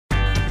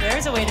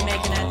there's a way to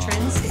make an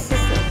entrance. This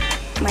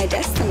is my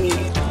destiny.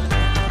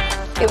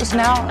 It was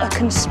now a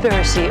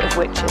conspiracy of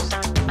witches.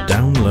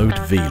 Download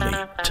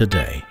WWII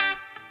today.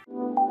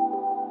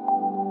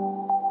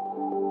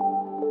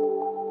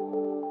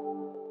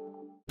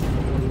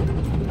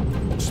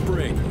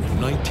 Spring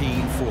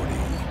 1940.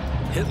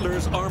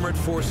 Hitler's armored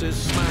forces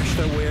smash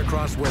their way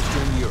across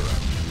Western Europe,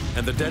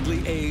 and the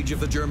deadly age of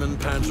the German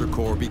Panzer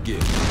Corps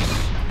begins.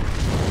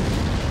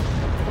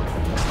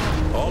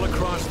 All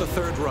across the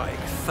Third Reich,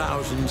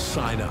 thousands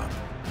sign up,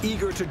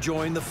 eager to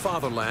join the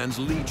fatherland's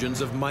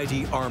legions of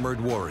mighty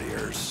armored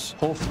warriors.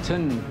 All of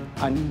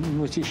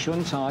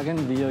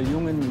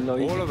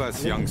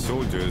us young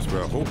soldiers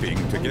were hoping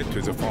to get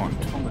to the front.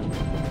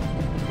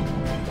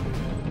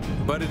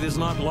 But it is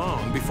not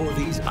long before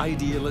these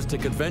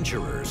idealistic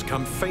adventurers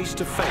come face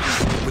to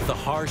face with the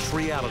harsh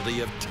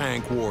reality of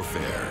tank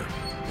warfare.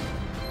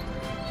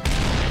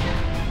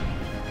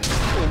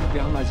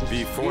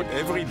 We fought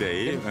every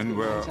day and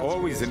were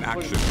always in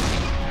action,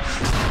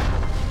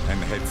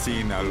 and had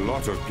seen a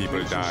lot of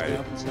people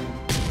die.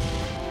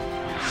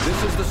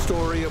 This is the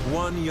story of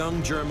one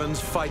young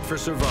German's fight for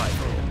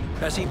survival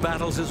as he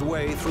battles his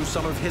way through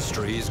some of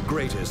history's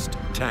greatest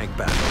tank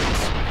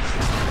battles.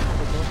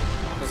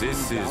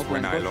 This is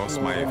when I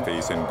lost my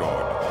faith in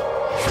God.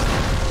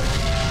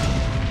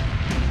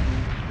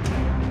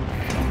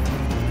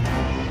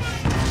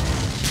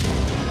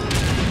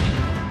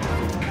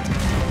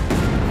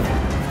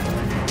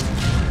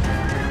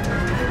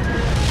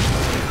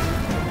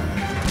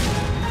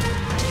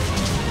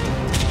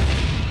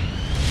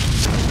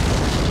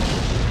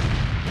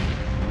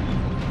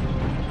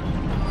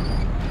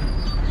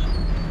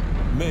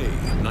 May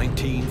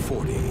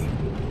 1940.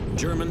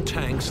 German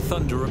tanks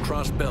thunder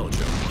across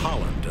Belgium,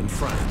 Holland, and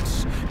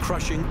France,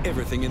 crushing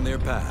everything in their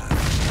path.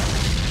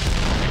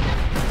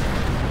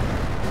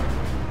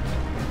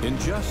 In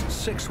just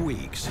 6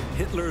 weeks,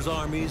 Hitler's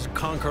armies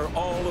conquer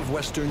all of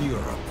Western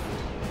Europe.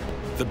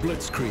 The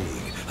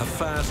Blitzkrieg, a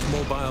fast,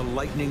 mobile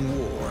lightning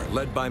war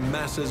led by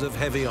masses of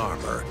heavy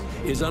armor,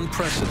 is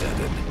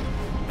unprecedented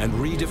and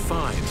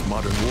redefines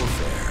modern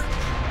warfare.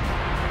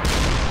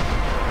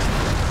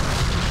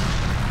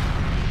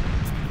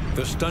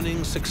 The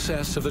stunning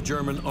success of the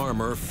German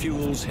armor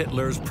fuels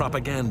Hitler's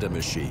propaganda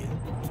machine.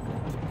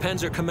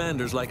 Panzer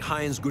commanders like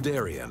Heinz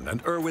Guderian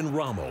and Erwin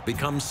Rommel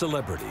become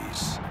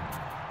celebrities.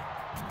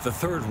 The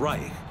Third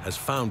Reich has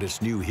found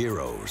its new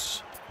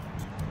heroes.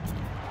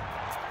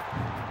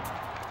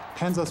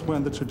 Panzers were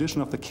in the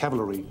tradition of the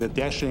cavalry, the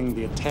dashing,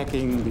 the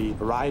attacking, the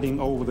riding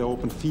over the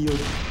open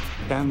field.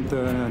 And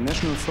the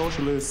National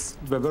Socialists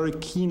were very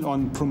keen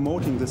on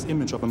promoting this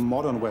image of a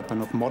modern weapon,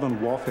 of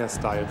modern warfare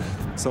style.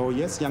 So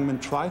yes, young men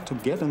tried to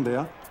get in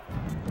there.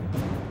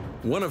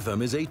 One of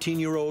them is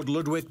 18-year-old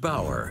Ludwig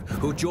Bauer,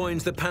 who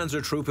joins the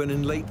Panzertruppen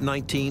in late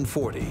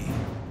 1940.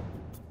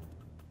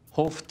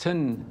 All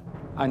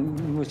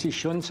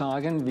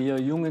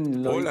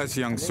us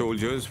young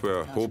soldiers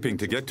were hoping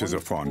to get to the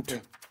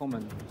front.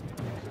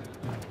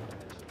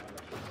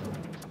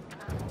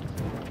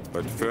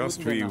 But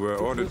first we were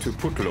ordered to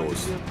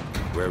Putlos,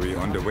 where we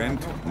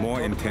underwent more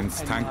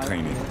intense tank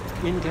training.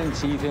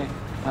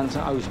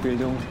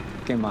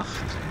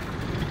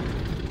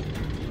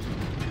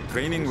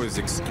 Training was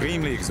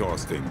extremely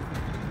exhausting,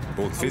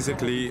 both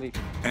physically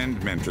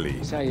and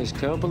mentally.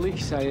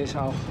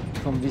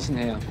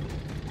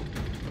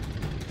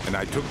 And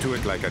I took to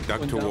it like a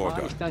duck to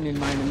water.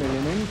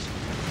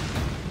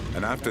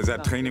 And after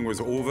that training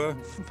was over,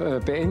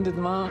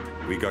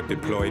 we got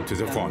deployed to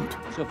the front.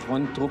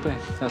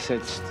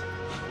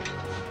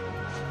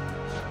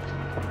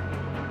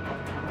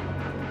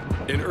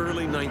 In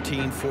early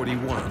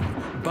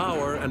 1941,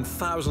 Bauer and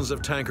thousands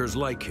of tankers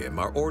like him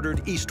are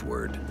ordered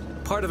eastward,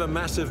 part of a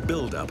massive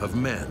buildup of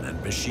men and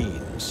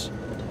machines.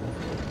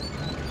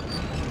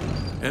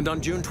 And on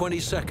June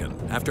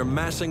 22nd, after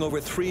massing over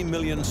 3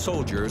 million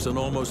soldiers and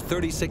almost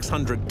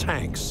 3,600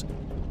 tanks,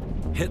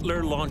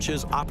 Hitler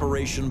launches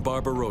Operation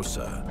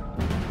Barbarossa,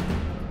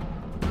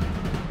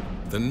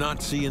 the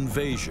Nazi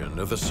invasion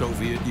of the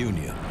Soviet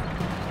Union.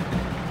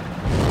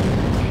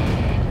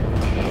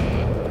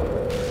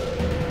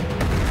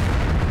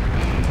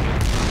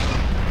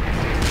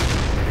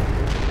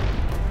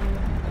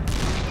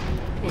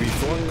 We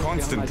fought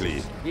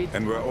constantly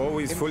and were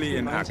always fully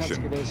in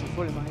action.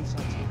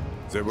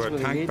 There were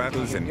tank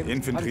battles and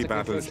infantry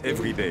battles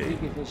every day.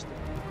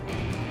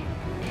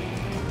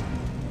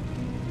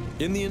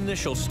 In the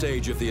initial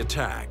stage of the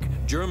attack,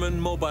 German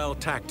mobile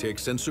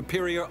tactics and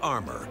superior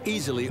armor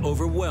easily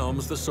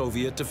overwhelms the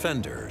Soviet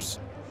defenders.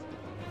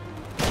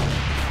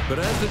 But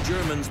as the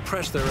Germans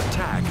press their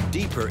attack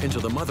deeper into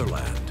the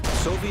motherland,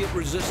 Soviet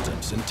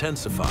resistance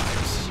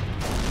intensifies.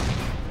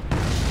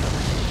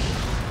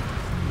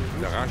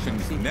 The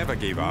Russians never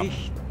gave up,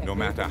 no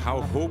matter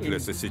how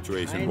hopeless the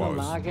situation was.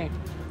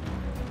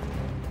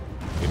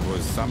 It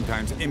was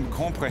sometimes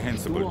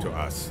incomprehensible to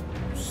us,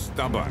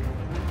 stubborn.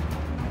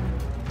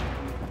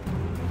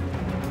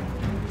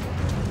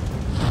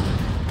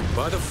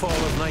 By the fall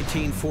of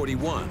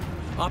 1941,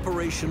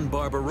 Operation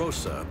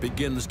Barbarossa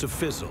begins to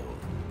fizzle,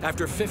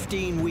 After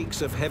 15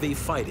 weeks of heavy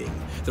fighting,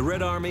 the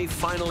Red Army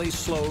finally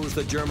slows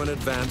the German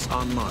advance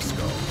on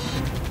Moscow.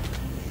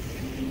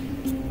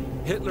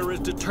 Hitler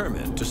is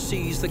determined to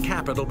seize the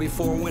capital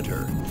before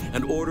winter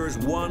and orders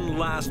one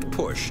last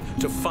push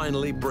to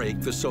finally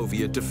break the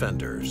Soviet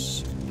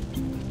defenders.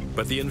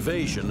 But the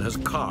invasion has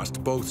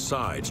cost both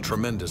sides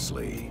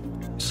tremendously.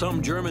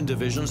 Some German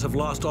divisions have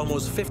lost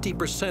almost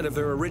 50% of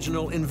their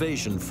original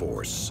invasion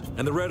force,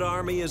 and the Red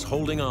Army is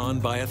holding on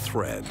by a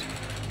thread.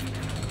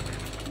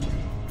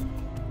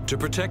 To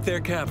protect their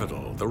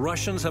capital, the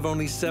Russians have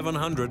only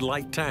 700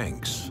 light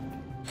tanks,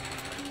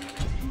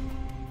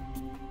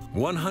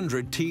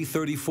 100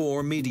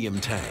 T-34 medium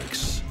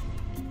tanks,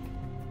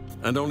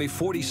 and only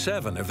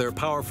 47 of their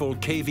powerful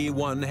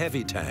KV-1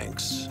 heavy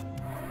tanks,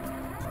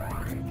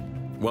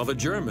 while the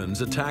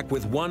Germans attack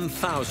with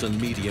 1,000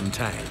 medium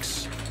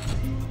tanks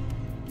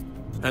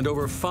and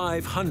over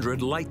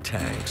 500 light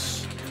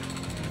tanks.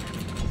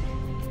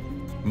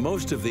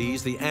 Most of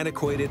these the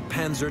antiquated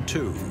Panzer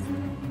II.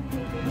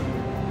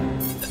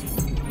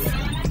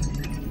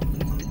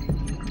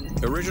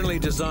 Originally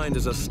designed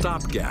as a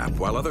stopgap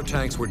while other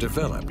tanks were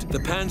developed, the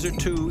Panzer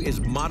II is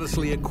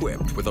modestly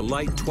equipped with a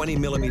light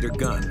 20mm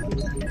gun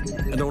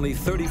and only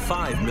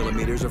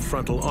 35mm of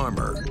frontal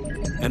armor,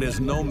 and is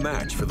no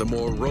match for the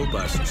more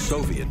robust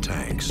Soviet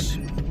tanks.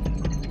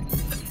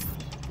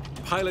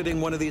 Piloting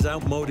one of these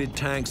outmoded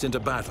tanks into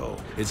battle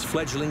is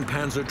fledgling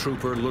Panzer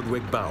trooper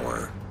Ludwig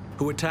Bauer,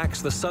 who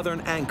attacks the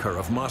southern anchor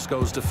of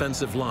Moscow's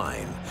defensive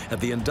line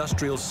at the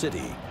industrial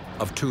city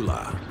of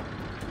Tula.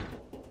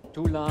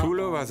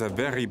 Tula was a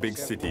very big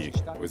city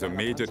with a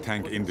major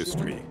tank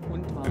industry,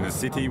 and the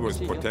city was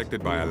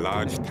protected by a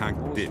large tank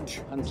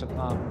ditch.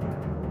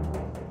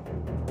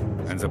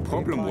 And the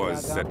problem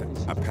was that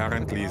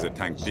apparently the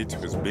tank ditch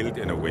was built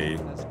in a way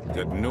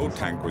that no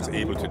tank was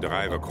able to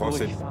drive across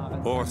it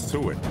or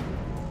through it.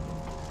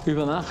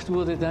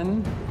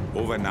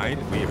 Overnight,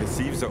 we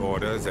received the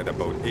order that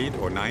about 8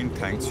 or 9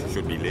 tanks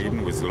should be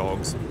laden with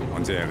logs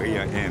on their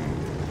rear end.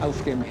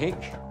 Auf dem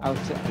Heck,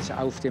 also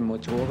auf dem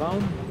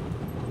Motorraum.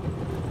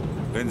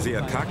 When the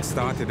attack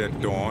started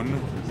at dawn,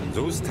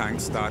 those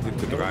tanks started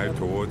to drive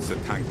towards the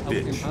tank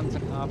ditch.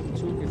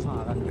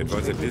 It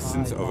was a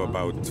distance of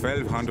about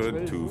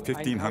 1,200 to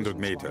 1,500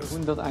 meters.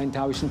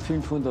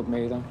 1,500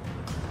 Meter.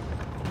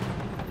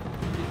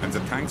 And the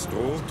tanks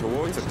drove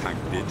towards the tank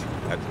ditch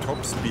at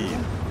top speed.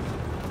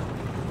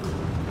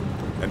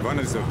 And one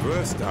of the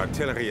worst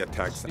artillery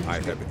attacks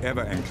I have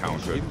ever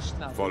encountered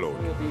followed.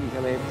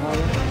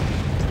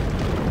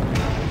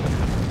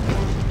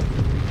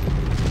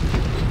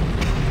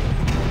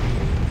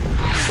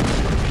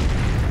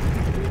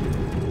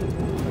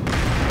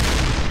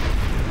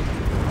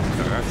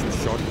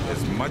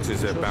 As much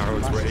as their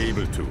barrels were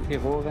able to.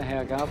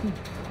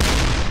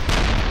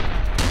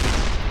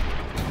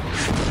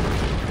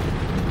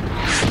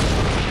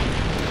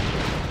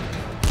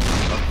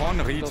 Upon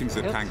reaching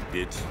the tank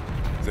ditch,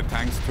 the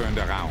tanks turned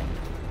around.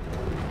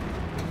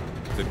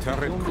 The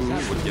turret crew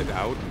would get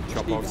out and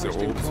chop off the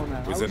ropes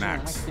with an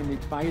axe. And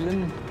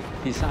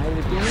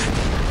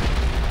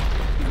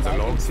the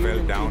logs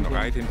fell down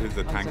right into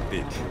the tank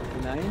ditch.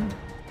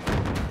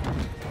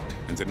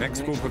 And the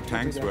next group of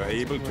tanks were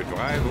able to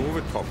drive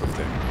over top of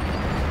them.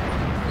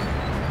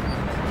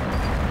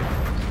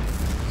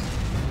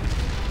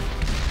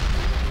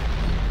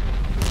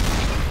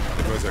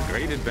 It was a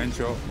great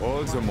adventure,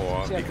 all the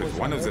more because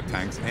one of the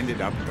tanks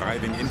ended up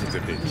driving into the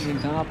ditch.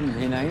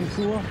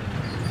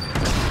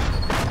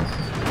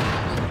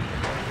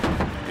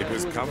 It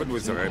was covered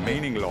with the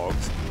remaining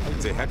logs,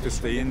 and they had to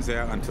stay in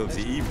there until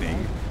the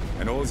evening,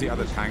 and all the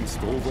other tanks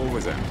drove over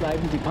them.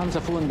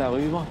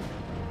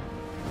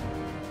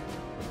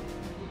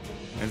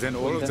 And then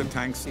all of the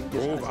tanks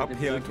drove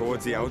uphill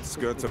towards the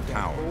outskirts of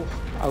town.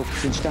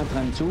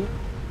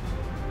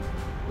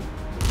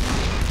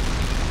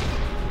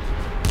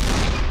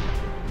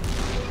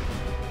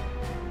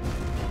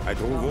 I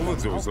drove over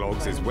those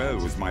logs as well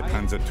with my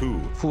Panzer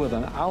II.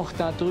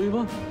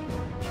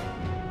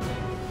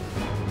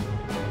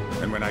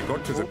 And when I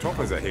got to the top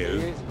of the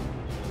hill,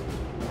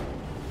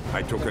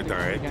 I took a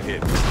direct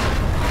hit.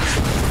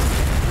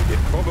 It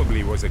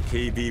probably was a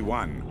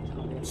KV-1.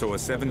 So a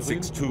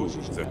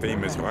 7.62, the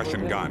famous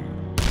Russian gun.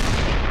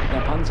 The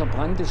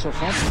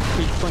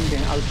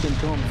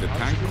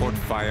tank caught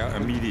fire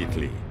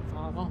immediately.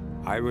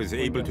 I was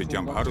able to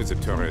jump out of the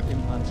turret,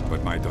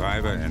 but my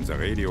driver and the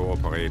radio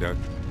operator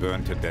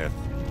burned to death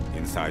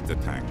inside the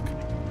tank.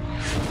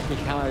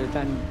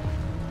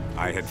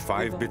 I had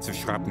 5 bits of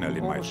shrapnel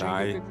in my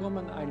thigh,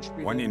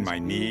 1 in my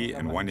knee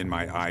and 1 in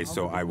my eye,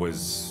 so I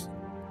was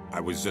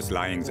just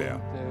lying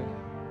there.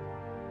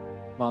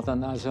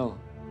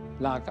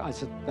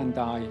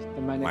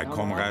 My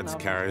comrades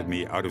carried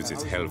me out of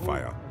this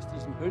hellfire.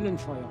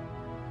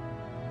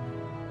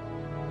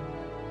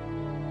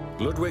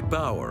 Ludwig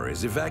Bauer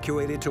is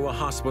evacuated to a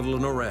hospital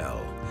in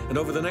Orel, and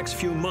over the next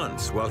few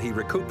months, while he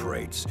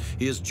recuperates,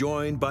 he is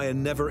joined by a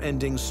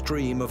never-ending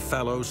stream of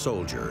fellow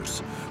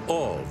soldiers,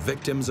 all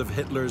victims of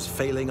Hitler's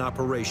failing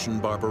Operation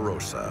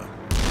Barbarossa.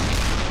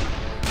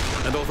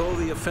 And although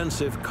the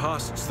offensive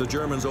costs the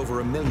Germans over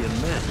 1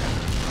 million men,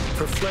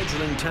 for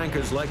fledgling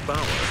tankers like Bauer,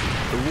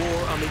 the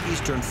war on the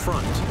Eastern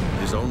Front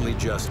is only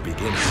just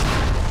beginning.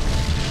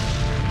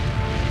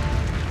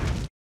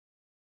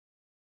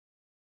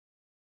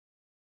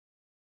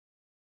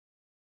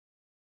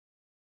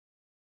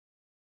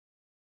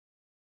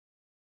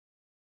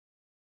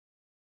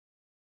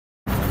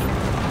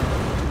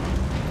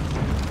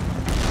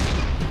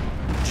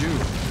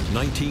 June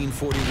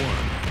 1941.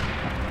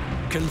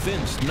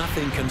 Convinced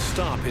nothing can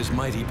stop his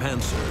mighty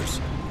panzers,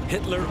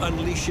 Hitler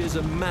unleashes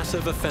a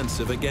massive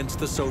offensive against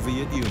the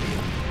Soviet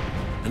Union,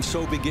 and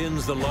so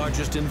begins the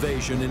largest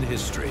invasion in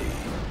history.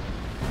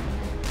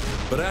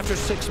 But after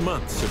 6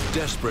 months of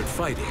desperate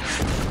fighting,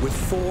 with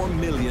 4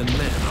 million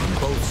men on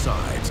both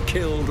sides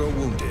killed or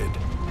wounded,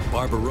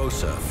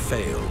 Barbarossa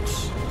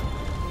fails.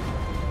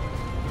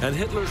 And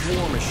Hitler's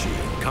war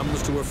machine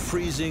comes to a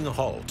freezing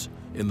halt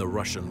in the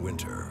Russian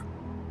winter.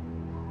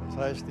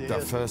 The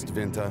first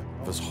winter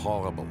was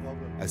horrible.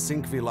 I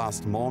think we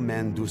lost more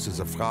men due to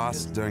the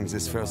frost during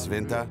this first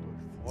winter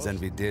than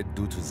we did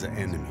due to the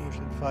enemy.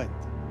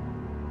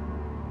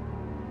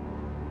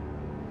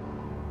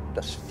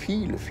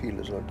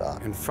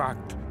 In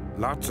fact,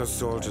 lots of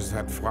soldiers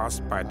had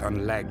frostbite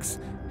on legs,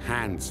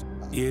 hands,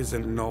 ears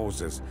and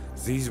noses.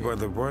 These were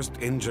the worst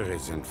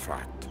injuries, in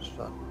fact.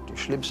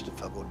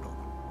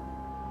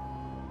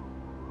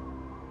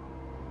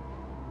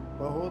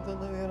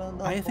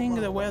 I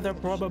think the weather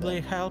probably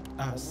helped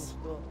us,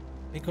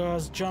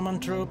 because German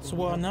troops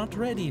were not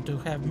ready to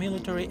have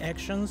military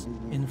actions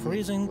in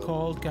freezing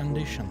cold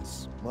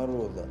conditions.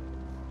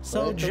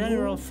 So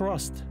General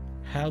Frost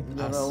helped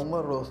us.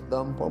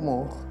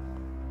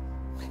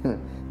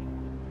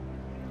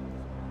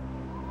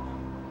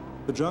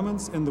 The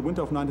Germans in the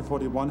winter of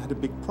 1941 had a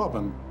big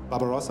problem.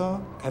 Barbarossa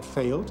had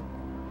failed.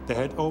 They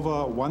had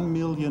over 1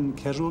 million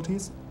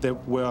casualties. They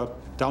were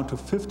down to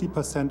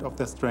 50% of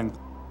their strength.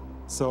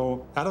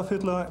 So Adolf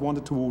Hitler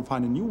wanted to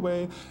find a new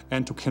way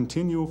and to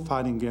continue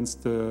fighting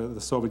against the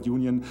Soviet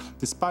Union,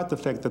 despite the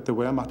fact that the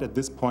Wehrmacht at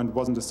this point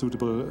wasn't a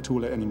suitable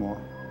tool anymore.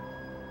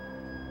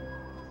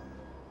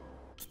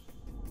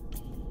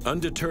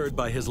 Undeterred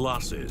by his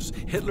losses,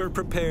 Hitler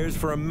prepares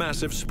for a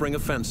massive spring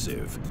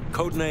offensive,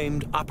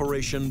 codenamed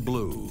Operation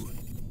Blue.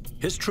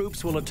 His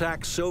troops will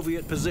attack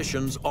Soviet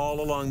positions all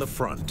along the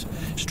front,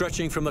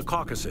 stretching from the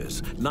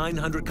Caucasus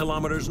 900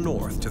 kilometers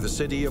north to the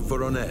city of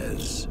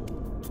Voronezh.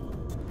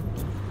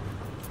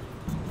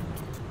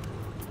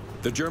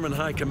 The German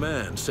High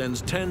Command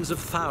sends tens of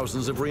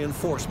thousands of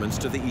reinforcements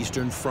to the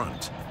Eastern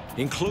Front,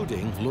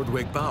 including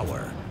Ludwig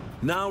Bauer,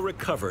 now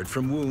recovered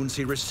from wounds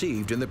he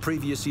received in the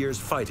previous year's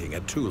fighting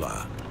at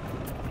Tula.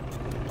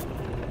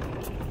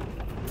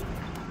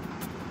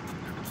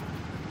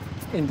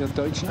 In der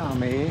deutschen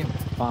Armee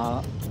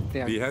war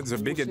We had the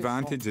big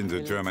advantage in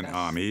the German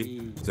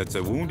army that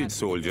the wounded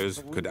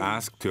soldiers could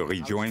ask to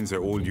rejoin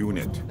their old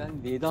unit.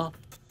 dann wieder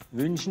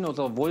wünschen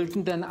oder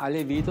wollten dann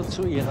alle wieder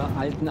zu ihrer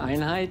alten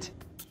Einheit.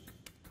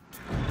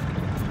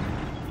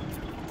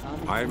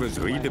 I was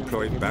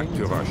redeployed back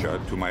to Russia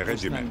to my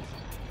regiment,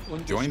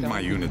 joined my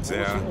unit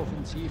there,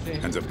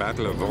 and the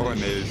Battle of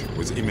Voronezh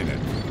was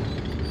imminent.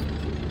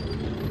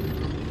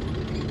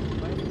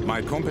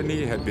 My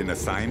company had been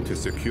assigned to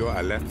secure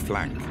a left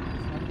flank,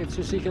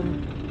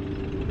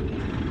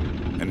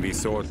 and we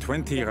saw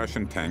 20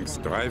 Russian tanks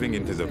driving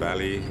into the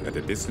valley at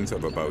a distance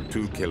of about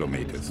 2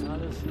 kilometers.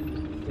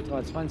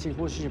 Etwa 20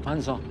 russische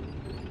Panzer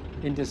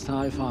in das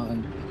Tal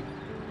fahren.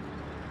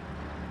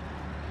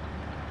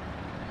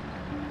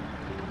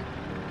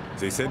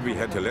 They said we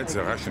had to let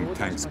the Russian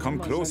tanks come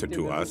closer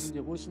to us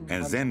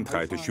and then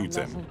try to shoot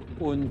them.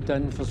 Und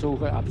dann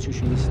versuche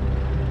abzuschießen.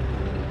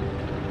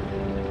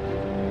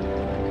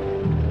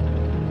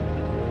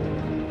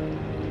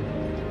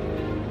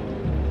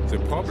 The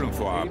problem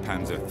for our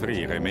Panzer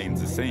III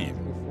remains the same.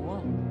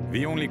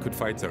 We only could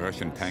fight the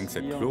Russian tanks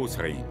at close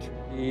range.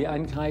 Die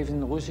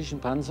angreifenden russischen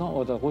Panzer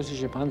oder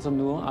russische Panzer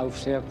nur auf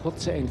sehr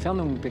kurze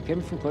Entfernung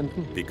bekämpfen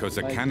konnten. Because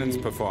the cannon's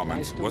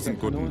performance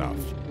wasn't good enough.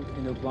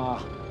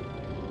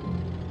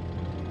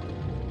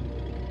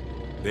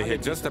 They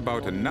had just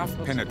about enough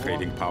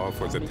penetrating power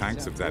for the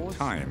tanks of that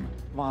time.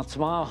 War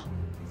zwar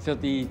für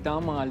die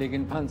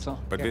damaligen Panzer,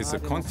 but with the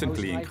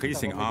constantly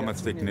increasing armor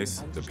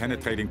thickness, the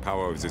penetrating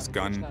power of this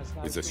gun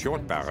with a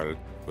short barrel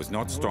was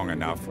not strong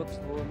enough,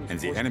 and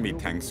the enemy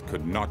tanks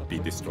could not be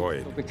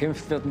destroyed.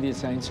 bekämpft werden, wie es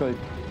sein soll.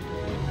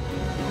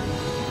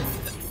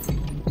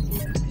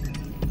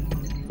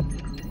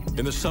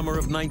 In the summer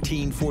of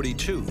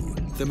 1942,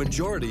 the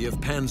majority of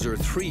Panzer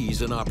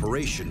IIIs in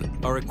operation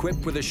are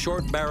equipped with a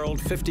short-barreled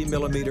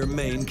 50mm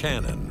main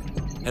cannon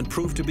and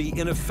prove to be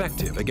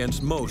ineffective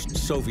against most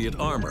Soviet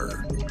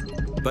armor.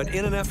 But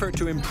in an effort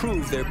to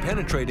improve their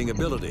penetrating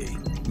ability,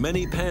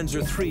 many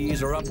Panzer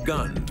IIIs are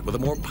outgunned with a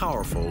more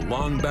powerful,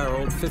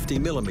 long-barreled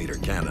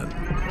 50mm cannon.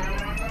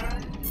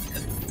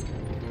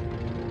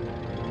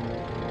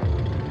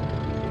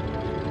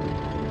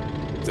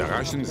 The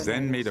Russians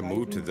then made a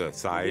move to the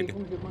side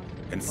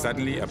and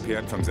suddenly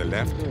appeared from the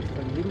left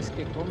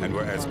and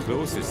were as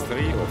close as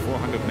 300 or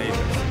 400 meters.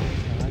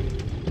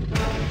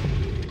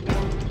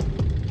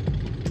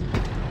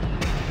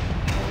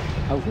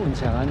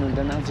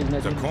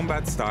 The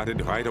combat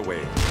started right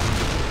away.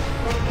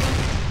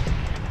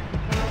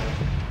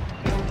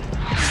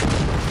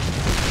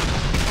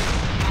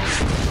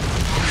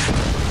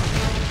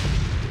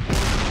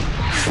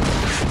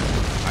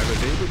 I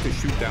was able to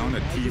shoot down a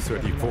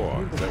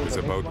T-34 that was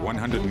about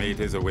 100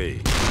 meters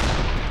away.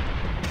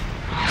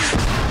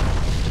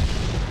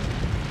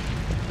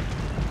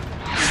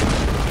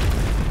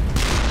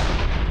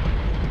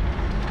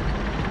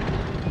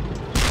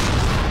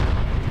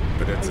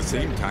 But at the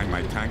same time,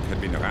 my tank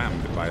had been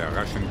rammed by a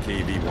Russian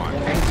KV-1.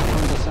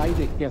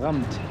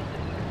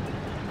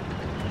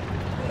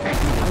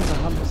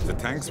 The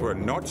tanks were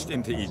notched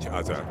into each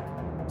other,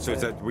 so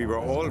that we were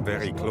all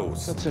very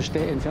close. The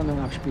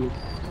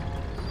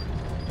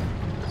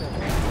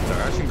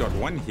Russian got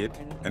one hit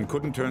and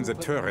couldn't turn the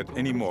turret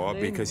anymore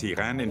because he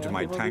ran into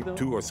my tank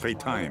 2 or 3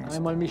 times.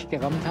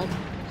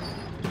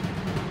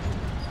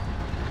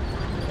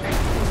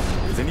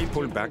 Then he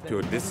pulled back to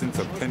a distance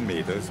of 10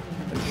 meters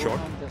and shot,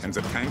 and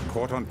the tank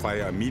caught on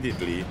fire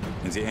immediately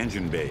in the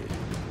engine bay.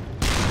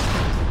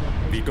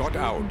 We got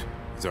out.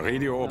 The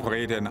radio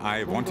operator and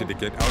I wanted to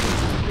get out of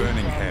this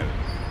burning hell.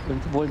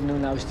 Und wollten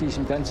nun aus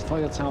diesem ganzen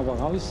Feuerzauber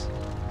raus.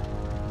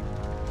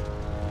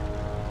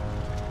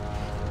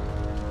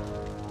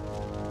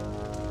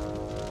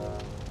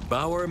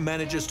 Bauer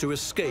manages to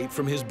escape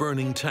from his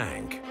burning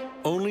tank,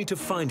 only to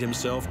find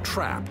himself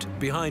trapped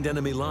behind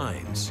enemy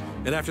lines.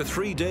 And after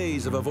 3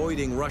 days of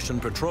avoiding Russian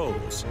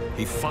patrols,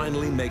 he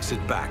finally makes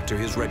it back to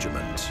his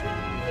regiment.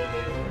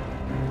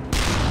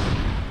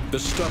 The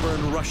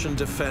stubborn Russian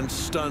defense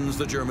stuns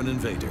the German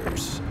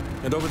invaders.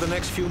 And over the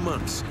next few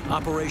months,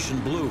 Operation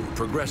Blue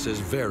progresses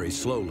very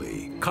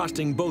slowly,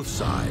 costing both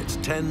sides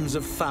tens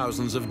of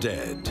thousands of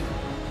dead.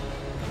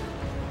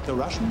 The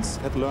Russians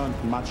had learned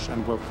much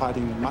and were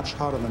fighting much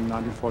harder than in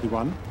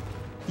 1941.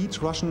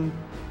 Each Russian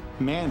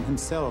man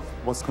himself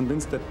was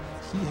convinced that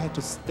he had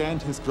to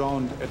stand his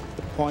ground at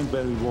the point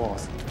where he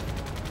was.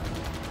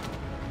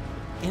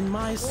 In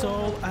my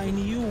soul, I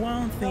knew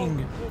one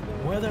thing.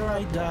 Whether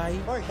I die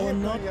or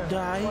not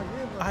die,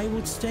 I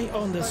would stay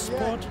on the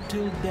spot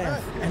till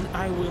death, and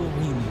I will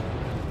win.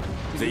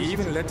 They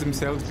even let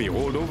themselves be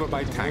rolled over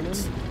by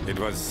tanks. It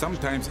was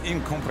sometimes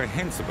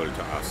incomprehensible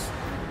to us.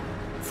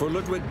 For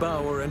Ludwig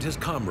Bauer and his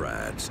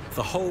comrades,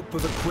 the hope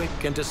of a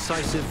quick and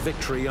decisive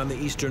victory on the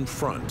Eastern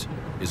Front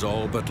is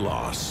all but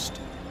lost.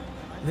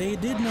 They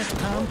did not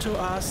come to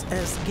us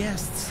as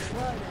guests.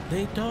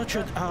 They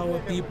tortured our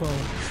people,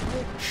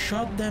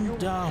 shot them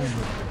down.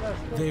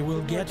 They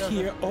will get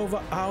here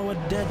over our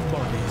dead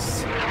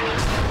bodies.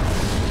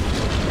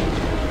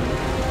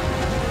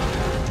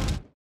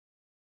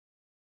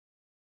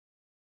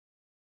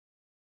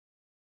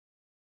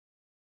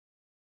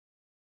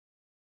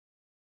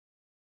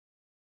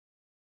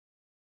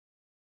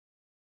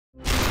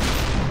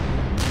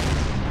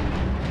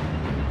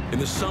 In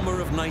the summer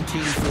of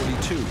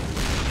 1942,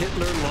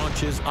 Hitler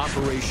launches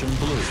Operation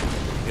Blue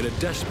in a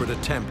desperate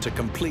attempt to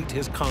complete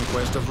his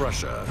conquest of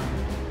Russia.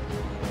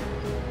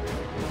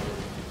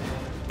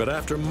 But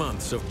after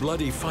months of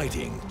bloody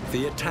fighting,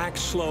 the attack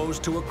slows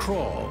to a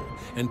crawl,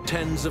 and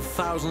tens of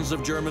thousands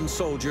of German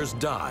soldiers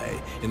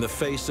die in the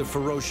face of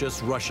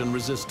ferocious Russian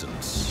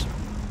resistance.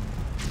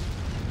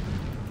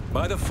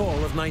 By the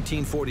fall of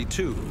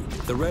 1942,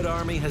 the Red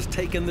Army has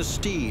taken the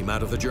steam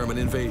out of the German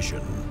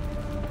invasion.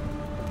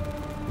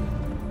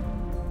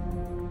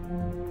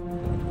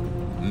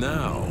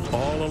 Now,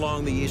 all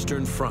along the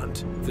Eastern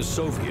Front, the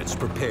Soviets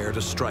prepare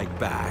to strike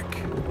back.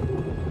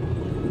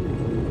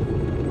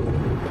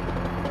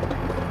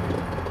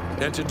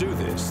 And to do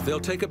this, they'll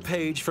take a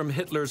page from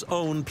Hitler's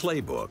own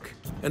playbook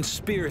and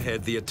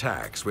spearhead the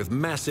attacks with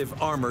massive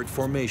armored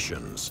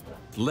formations,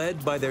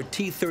 led by their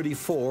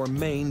T-34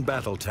 main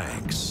battle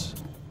tanks.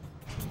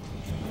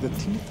 The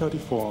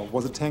T-34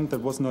 was a tank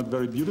that was not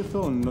very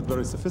beautiful and not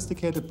very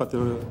sophisticated, but the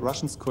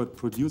Russians could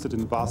produce it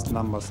in vast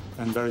numbers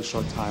in very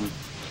short time.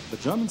 The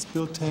Germans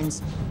built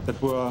tanks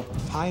that were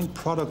fine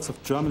products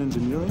of German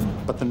engineering,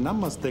 but the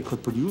numbers they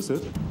could produce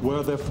it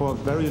were therefore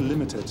very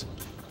limited.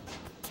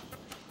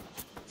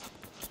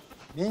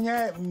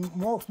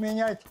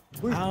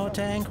 Our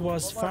tank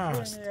was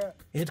fast.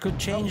 It could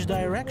change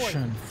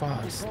direction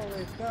fast.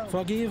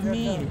 Forgive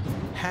me,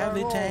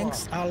 heavy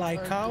tanks are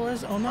like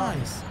cars on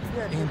ice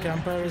in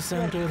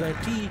comparison to the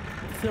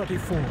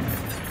T-34.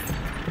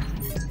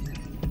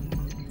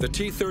 The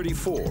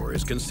T-34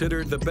 is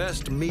considered the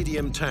best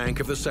medium tank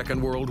of the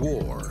Second World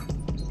War.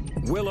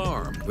 Well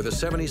armed with a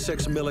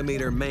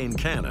 76mm main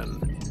cannon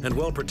and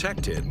well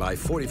protected by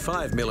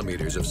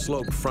 45mm of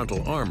sloped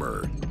frontal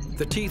armor,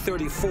 the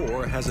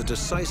T-34 has a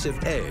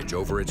decisive edge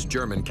over its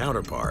German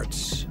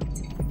counterparts.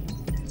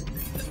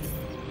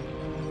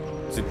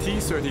 The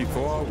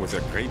T-34 was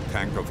a great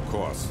tank, of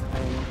course.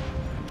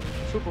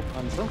 Super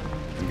Panzer.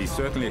 And we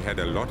certainly had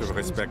a lot of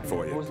respect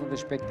for it. Großen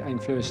Respekt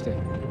einflößte.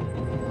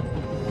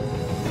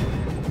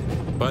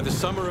 By the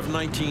summer of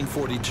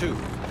 1942,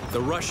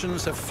 the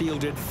Russians have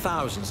fielded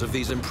thousands of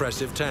these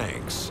impressive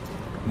tanks.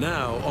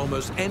 Now,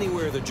 almost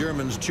anywhere the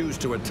Germans choose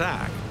to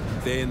attack,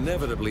 they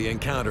inevitably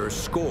encounter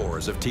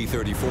scores of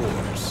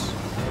T-34s.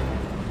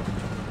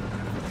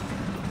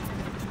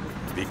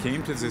 We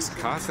came to this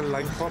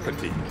castle-like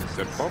property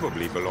that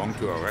probably belonged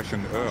to a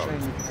Russian earl.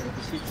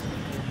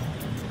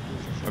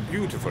 A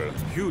beautiful,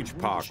 huge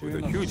park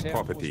with a huge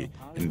property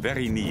and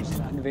very neat.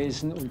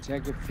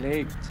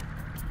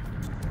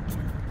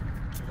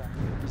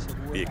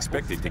 We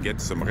expected to get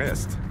some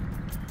rest.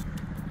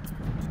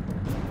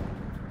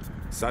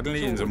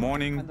 Suddenly in the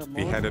morning,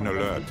 we had an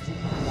alert.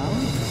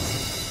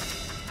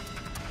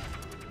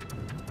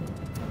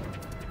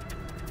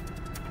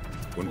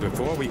 And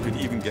before we could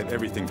even get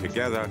everything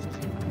together,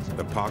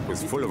 the park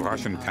was full of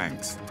Russian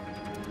tanks.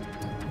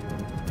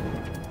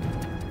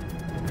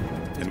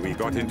 And we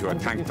got into a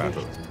tank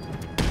battle.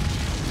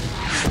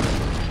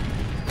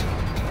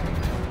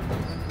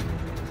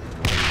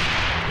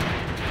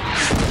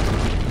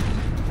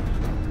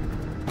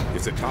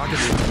 If the target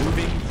was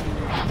moving,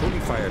 we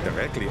couldn't fire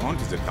directly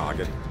onto the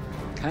target.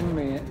 Kann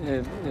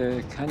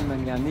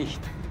man ja nicht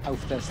auf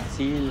das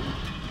Ziel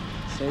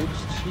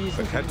selbst schießen.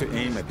 But had to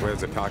aim at where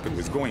the target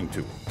was going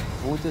to.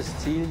 Wo das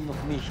Ziel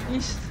noch nicht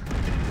ist.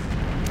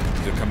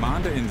 The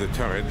commander in the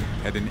turret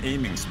had an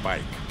aiming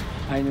spike.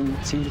 Einen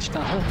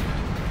Zielstachel.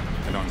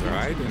 And on the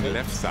right and the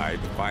left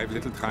side, 5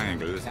 little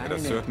triangles at a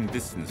certain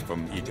distance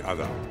from each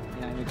other.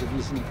 Einen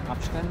gewissen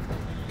Abstand.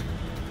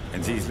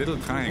 And these little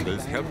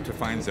triangles help to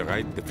find the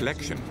right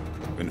deflection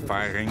when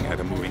firing at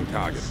a moving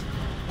target.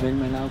 Wenn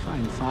man auf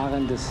ein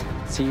fahrendes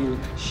Ziel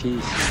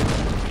schießt.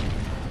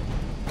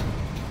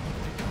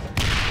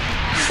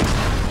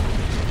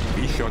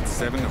 We shot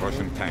 7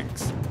 Russian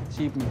tanks.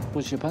 7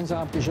 russische Panzer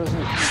abgeschossen.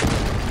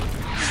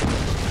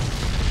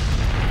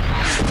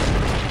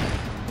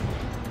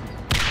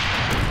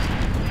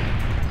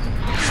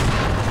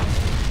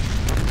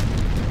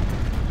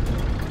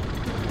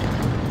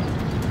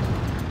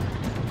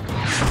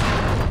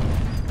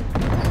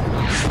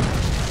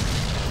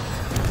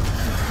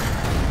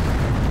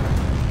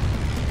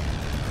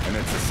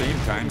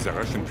 The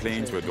Russian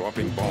planes were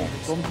dropping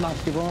bombs. Bomben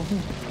abgeworfen.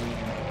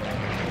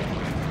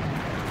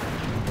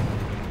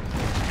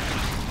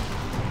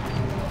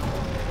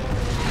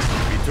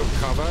 We took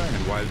cover,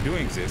 and while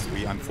doing this,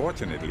 we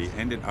unfortunately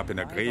ended up in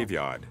a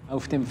graveyard.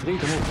 Auf dem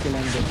Friedhof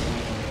gelandet.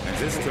 And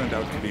this turned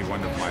out to be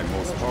one of my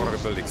most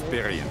horrible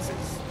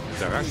experiences.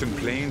 The Russian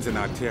planes and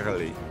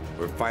artillery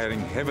were firing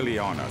heavily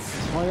on us.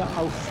 Feuer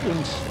auf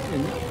uns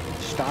in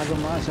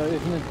starkem Maß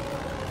eröffnet.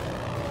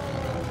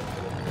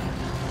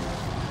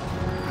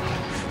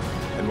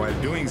 And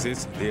while doing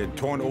this, they had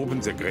torn open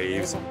the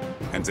graves,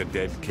 and the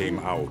dead came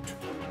out.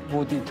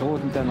 Wo die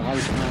Toten dann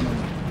rauskamen.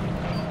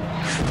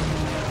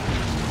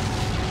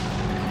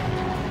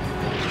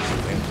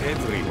 And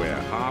everywhere,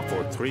 half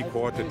or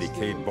 3/4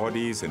 decayed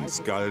bodies and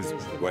skulls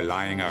were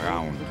lying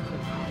around.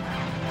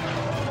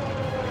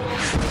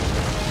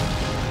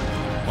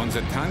 On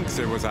the tanks,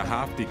 there was a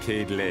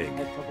half-decayed leg,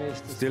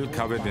 still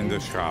covered in the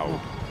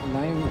shroud.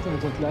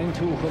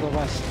 Leintuch oder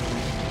was?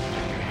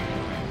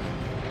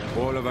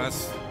 All of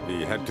us,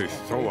 we had to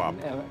throw up.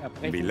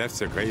 We left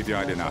the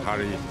graveyard in a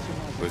hurry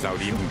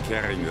without even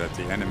caring that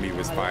the enemy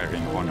was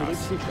firing on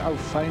us.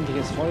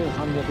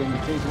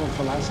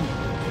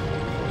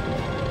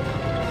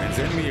 And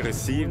then we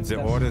received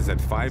the order that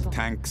 5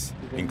 tanks,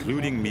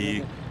 including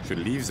me, should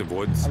leave the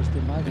woods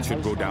and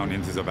should go down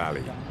into the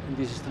valley.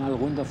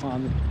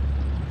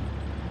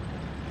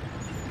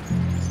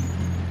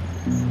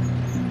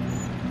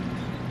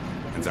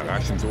 And the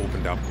Russians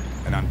opened up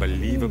an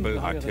unbelievable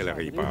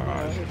artillery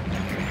barrage.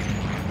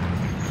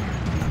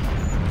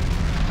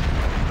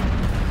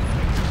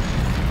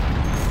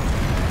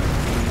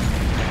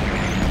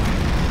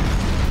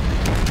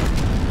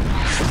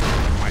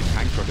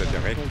 A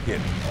direct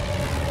hit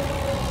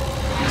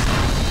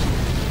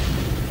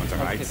on the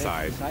right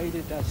side,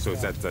 so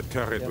that the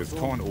turret was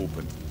torn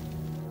open.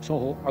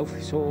 So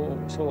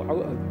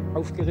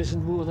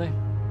aufgerissen wurde.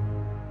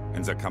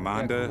 And the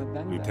commander,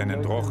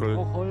 Lieutenant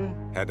Rochel,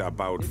 had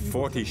about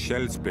 40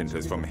 shell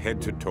splinters from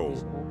head to toe.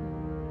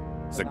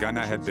 The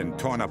gunner had been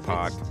torn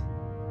apart,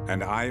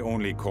 and I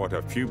only caught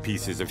a few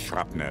pieces of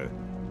shrapnel.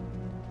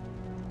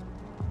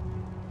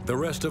 The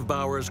rest of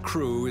Bauer's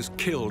crew is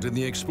killed in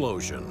the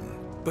explosion.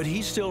 But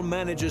he still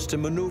manages to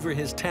maneuver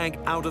his tank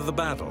out of the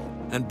battle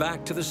and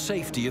back to the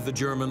safety of the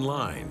German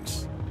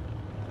lines.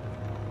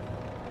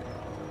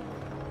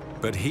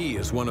 But he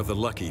is one of the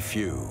lucky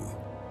few.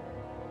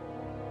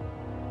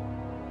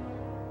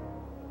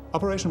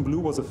 Operation Blue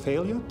was a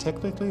failure,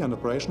 technically and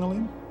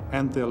operationally,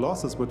 and the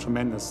losses were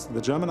tremendous.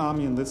 The German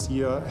army in this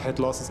year had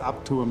losses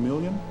up to 1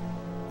 million,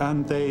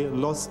 and they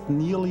lost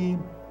nearly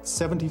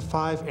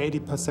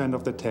 75–80%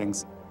 of the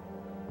tanks.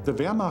 The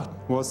Wehrmacht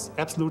was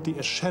absolutely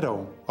a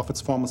shadow of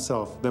its former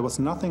self. There was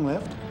nothing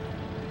left.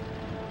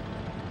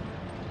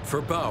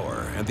 For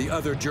Bauer and the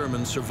other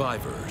German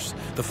survivors,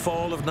 the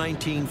fall of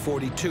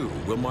 1942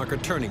 will mark a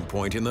turning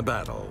point in the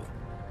battle.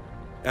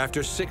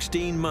 After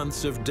 16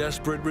 months of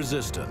desperate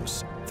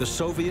resistance, the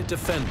Soviet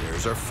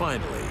defenders are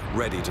finally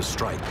ready to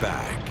strike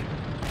back.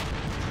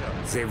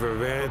 They were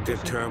very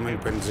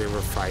determined when they were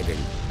fighting.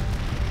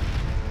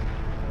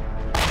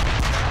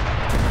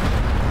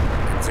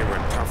 And they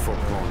were tough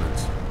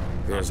opponents.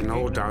 There's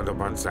no doubt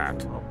about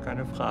that.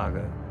 Keine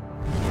Frage.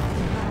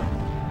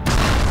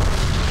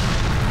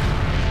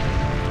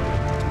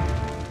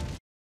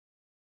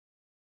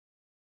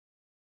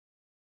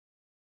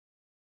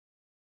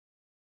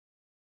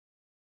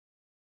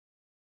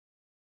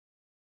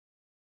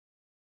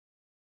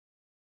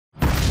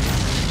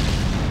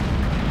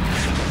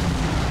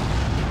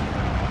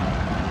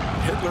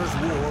 Hitler's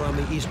war on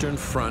the Eastern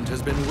Front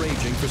has been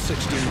raging for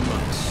 16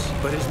 months,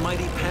 but his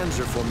mighty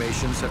Panzer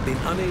formations have been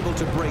unable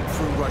to break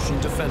through Russian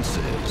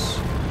defenses.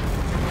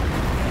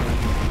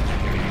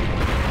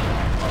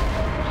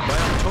 By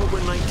October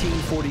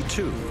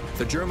 1942,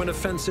 the German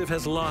offensive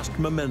has lost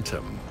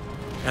momentum,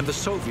 and the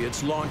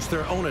Soviets launched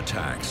their own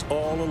attacks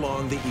all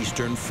along the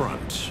Eastern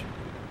Front.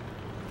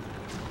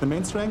 The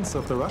main strength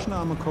of the Russian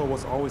Armored Corps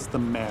was always the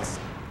mass.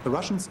 The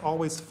Russians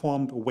always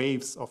formed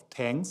waves of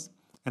tanks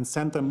and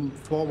sent them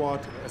forward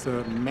as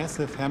a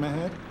massive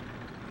hammerhead.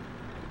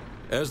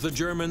 As the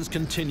Germans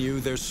continue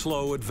their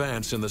slow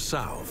advance in the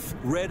south,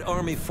 Red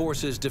Army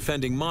forces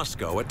defending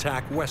Moscow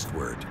attack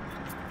westward.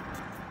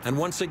 And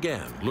once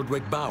again,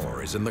 Ludwig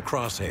Bauer is in the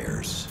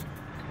crosshairs.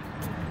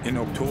 In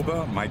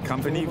October, my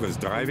company was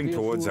driving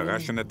towards a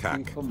Russian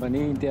attack. Die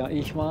Kompanie, in der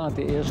ich war,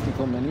 die erste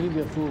Kompanie,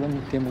 wir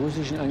fuhren dem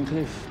russischen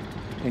Angriff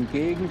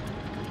entgegen.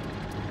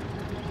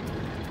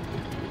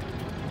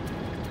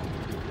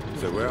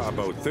 There were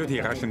about 30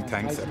 Russian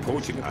tanks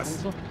approaching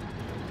us.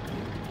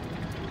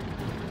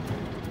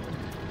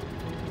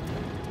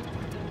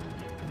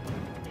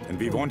 And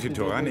we wanted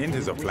to run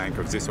into the flank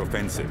of this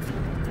offensive.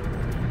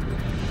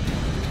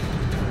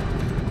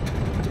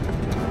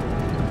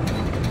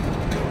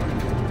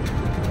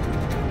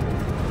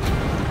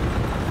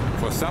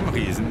 For some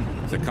reason,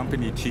 the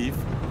company chief,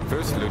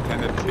 First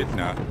Lieutenant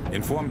Bittner,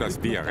 informed us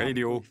via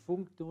radio,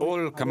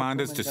 all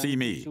commanders to see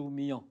me.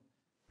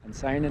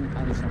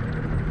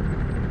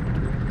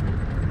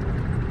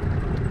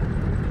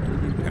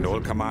 And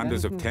all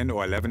commanders of 10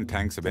 or 11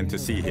 tanks went to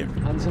see him.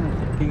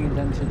 Gingen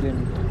dann zu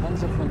dem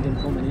Panzer von dem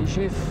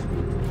Kompaniechef.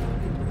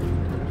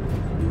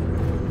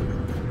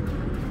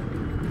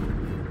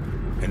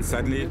 And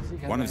suddenly,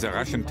 one of the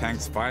Russian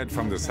tanks fired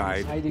from the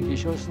side. Beide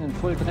geschossen, ein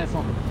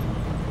Volltreffer.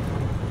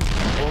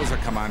 All the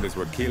commanders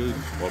were killed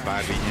or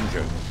badly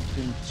injured.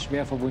 Sind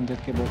schwer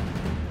verwundet geworden.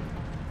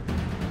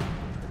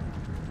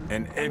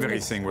 And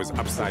everything was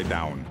upside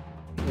down.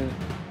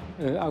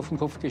 Auf den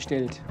Kopf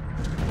gestellt.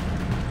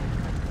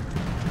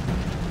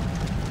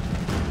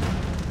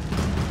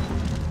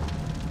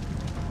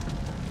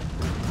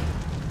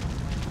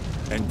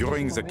 And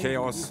during the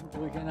chaos,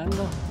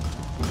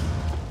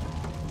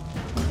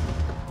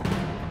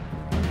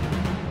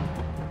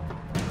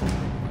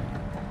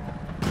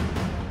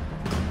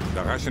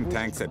 the Russian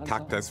tanks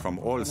attacked us from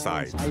all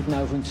sides.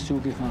 Auf uns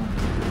zugefahren.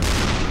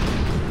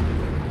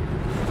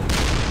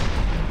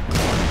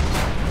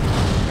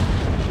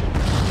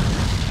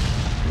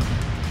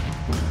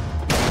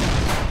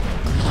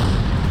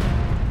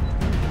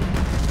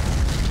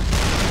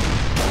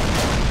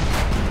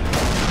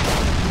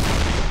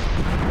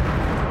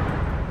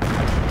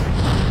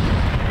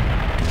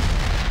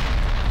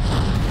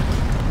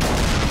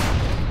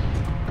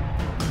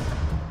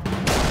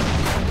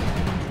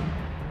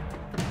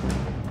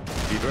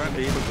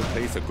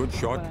 A good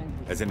shot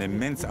as an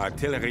immense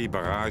artillery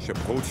barrage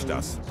approached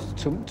us.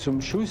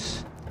 Zum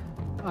Schuss,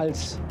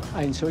 als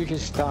ein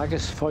solches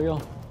starkes Feuer,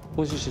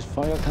 russisches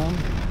Feuer kam.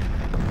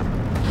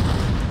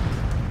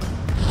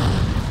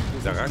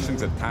 The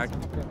Russians attacked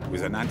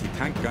with an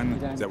anti-tank gun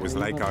that was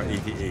like our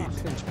 88.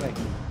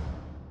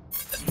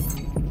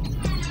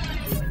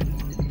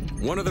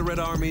 One of the Red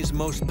Army's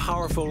most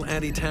powerful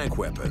anti-tank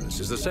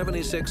weapons is the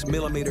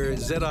 76mm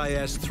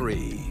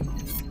ZIS-3.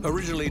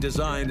 Originally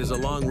designed as a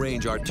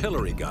long-range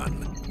artillery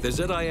gun, the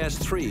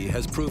ZIS-3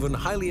 has proven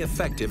highly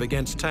effective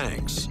against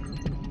tanks,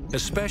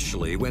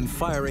 especially when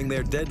firing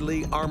their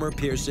deadly,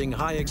 armor-piercing,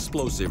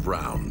 high-explosive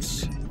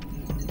rounds.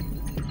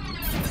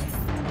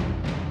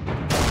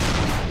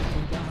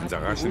 The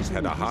Russians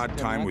had a hard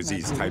time with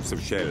these types of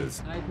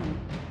shells.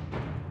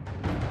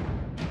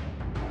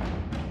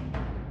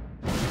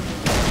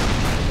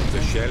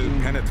 The shell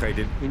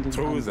penetrated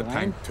through the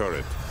tank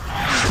turret.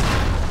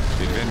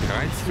 It went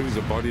right through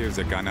the body of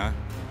the gunner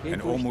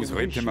and almost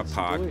ripped him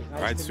apart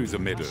right through the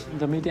middle.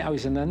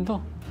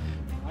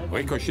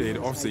 Ricocheted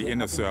off the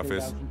inner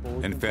surface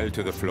and fell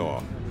to the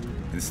floor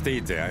and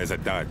stayed there as a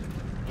dud.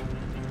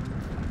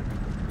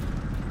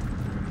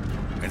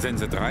 And then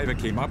the driver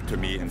came up to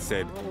me and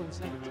said,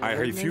 "I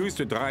refuse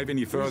to drive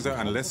any further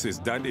unless this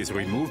dud is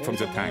removed from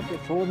the tank."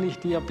 Bevor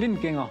nicht der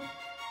Blindgänger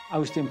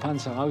aus dem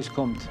Panzer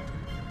rauskommt.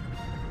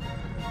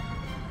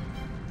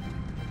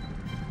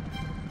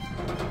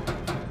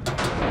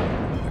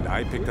 I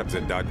I picked up the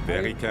dud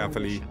very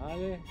carefully,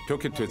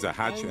 took it to the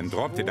hatch and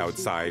dropped it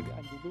outside,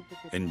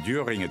 and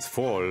during its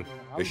fall,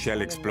 a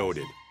shell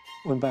exploded.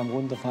 Und beim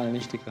Runterfallen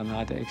ist die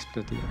Granate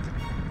explodiert.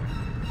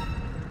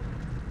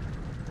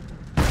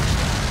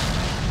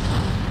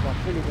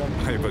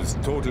 I was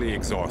totally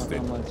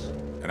exhausted,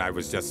 and I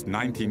was just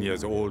 19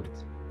 years old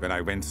when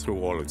I went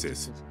through all of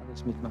this.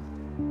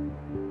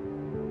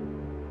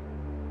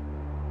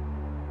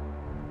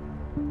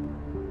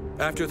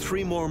 After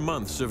 3 more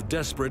months of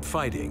desperate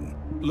fighting,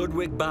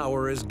 Ludwig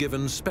Bauer is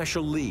given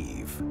special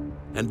leave.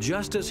 And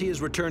just as he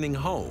is returning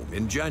home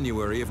in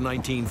January of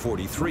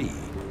 1943,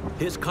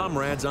 his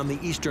comrades on the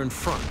Eastern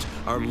Front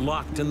are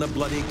locked in the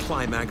bloody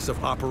climax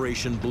of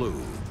Operation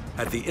Blue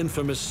at the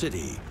infamous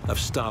city of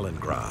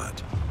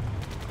Stalingrad.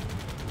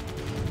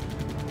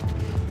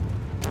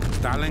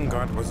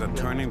 Stalingrad was a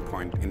turning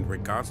point in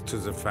regards to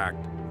the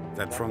fact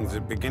that from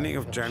the beginning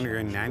of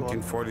January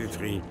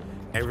 1943,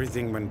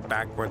 everything went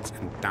backwards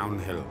and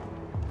downhill.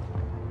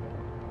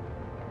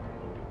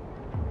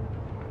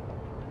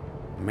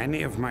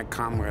 Many of my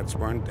comrades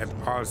weren't at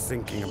all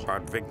thinking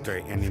about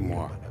victory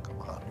anymore.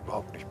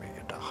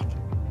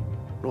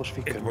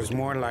 It was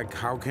more like,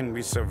 how can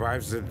we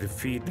survive the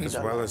defeat as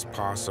well as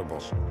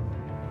possible?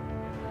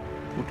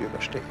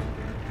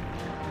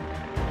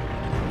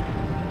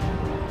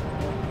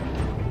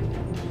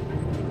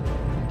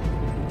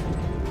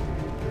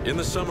 In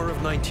the summer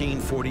of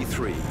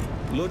 1943,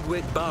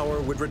 Ludwig Bauer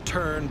would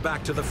return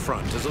back to the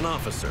front as an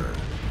officer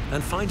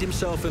and find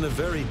himself in a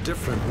very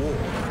different war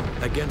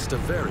against a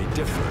very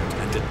different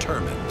and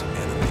determined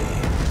enemy.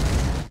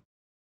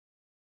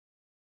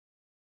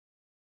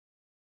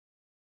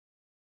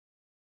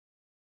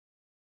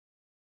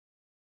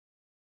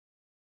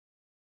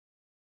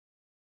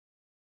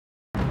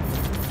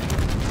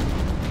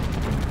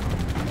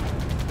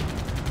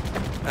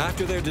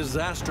 After their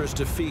disastrous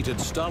defeat at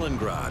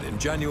Stalingrad in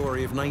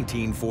January of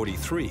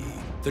 1943,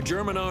 the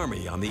German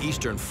army on the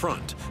Eastern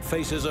Front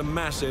faces a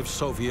massive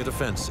Soviet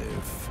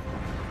offensive.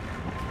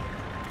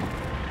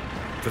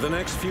 For the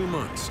next few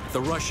months,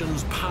 the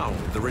Russians pound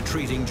the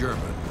retreating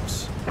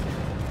Germans.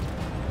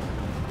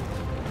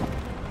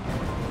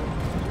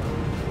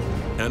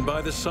 And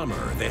by the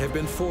summer, they have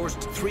been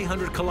forced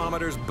 300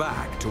 kilometers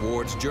back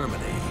towards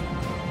Germany.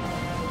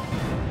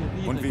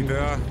 And we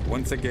were,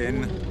 once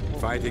again,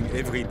 fighting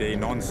every day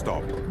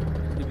non-stop.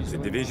 The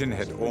division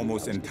had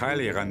almost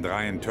entirely run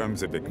dry in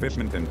terms of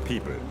equipment and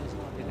people.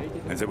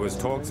 And there was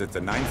talk that the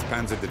 9th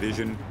Panzer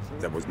Division,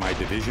 that was my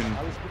division,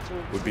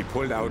 would be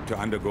pulled out to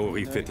undergo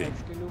refitting.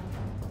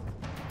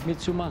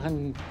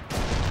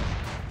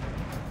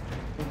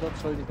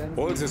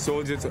 All the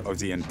soldiers of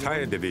the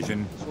entire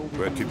division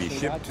were to be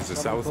shipped to the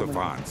south of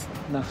France.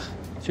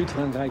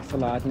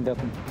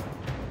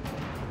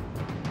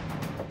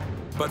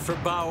 But for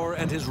Bauer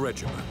and his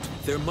regiment,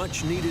 their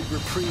much-needed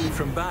reprieve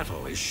from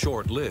battle is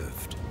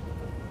short-lived.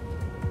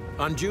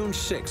 On June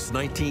 6,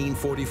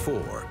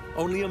 1944,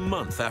 only a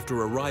month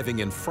after arriving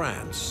in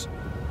France,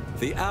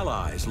 the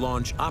Allies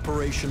launch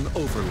Operation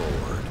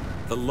Overlord,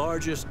 the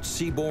largest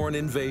seaborne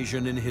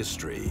invasion in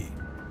history.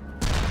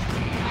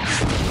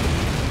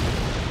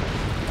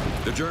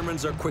 The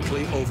Germans are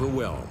quickly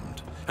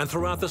overwhelmed, and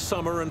throughout the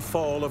summer and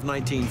fall of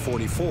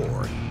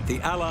 1944, the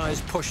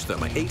Allies push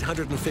them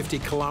 850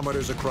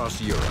 kilometers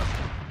across Europe.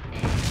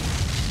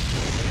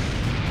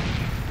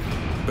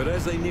 But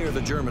as they near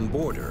the German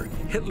border,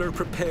 Hitler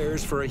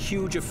prepares for a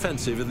huge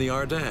offensive in the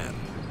Ardennes.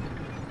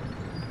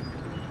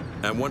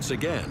 And once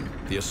again,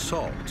 the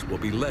assault will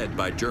be led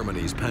by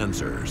Germany's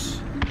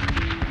panzers.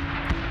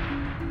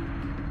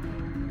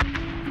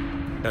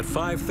 At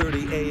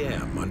 5:30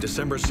 a.m. on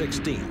December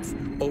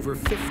 16th, over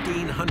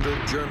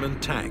 1,500 German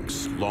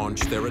tanks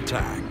launch their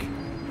attack.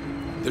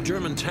 The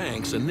German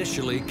tanks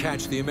initially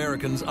catch the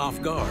Americans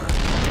off guard.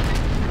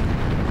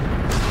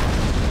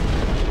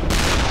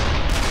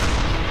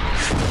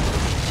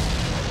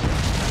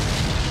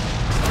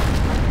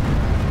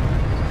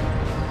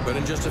 But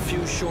in just a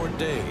few short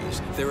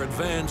days, their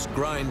advance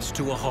grinds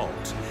to a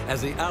halt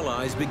as the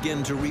Allies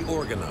begin to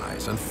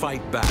reorganize and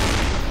fight back.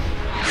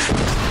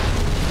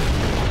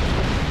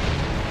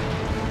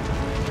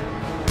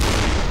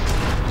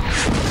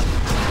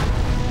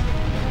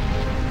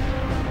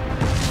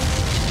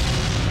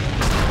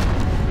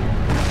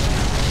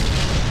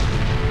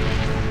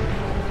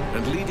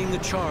 And leading the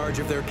charge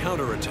of their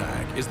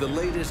counterattack is the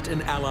latest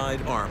in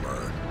Allied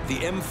armor, the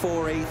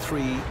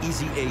M4A3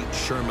 Easy 8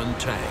 Sherman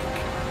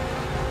tank.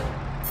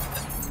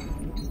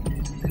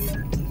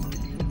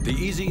 The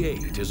Easy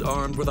 8 is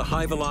armed with a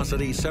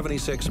high-velocity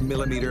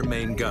 76mm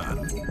main gun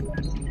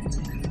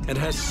and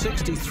has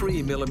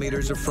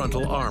 63mm of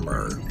frontal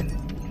armor.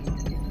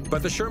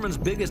 But the Sherman's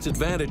biggest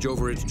advantage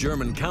over its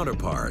German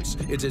counterparts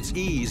is its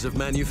ease of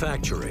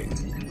manufacturing,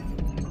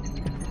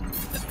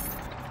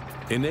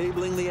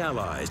 enabling the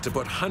Allies to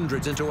put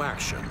hundreds into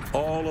action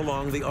all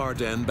along the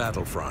Ardennes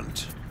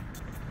battlefront.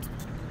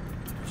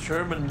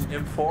 Sherman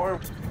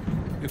M4,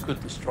 you could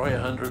destroy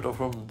 100 of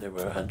them, there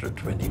were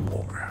 120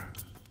 more.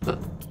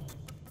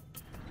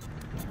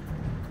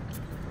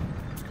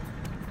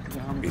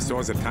 We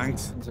saw the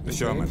tanks, the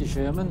Shermans.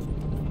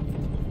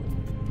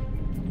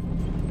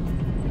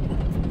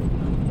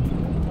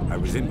 I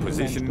was in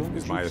position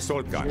with my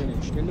assault gun.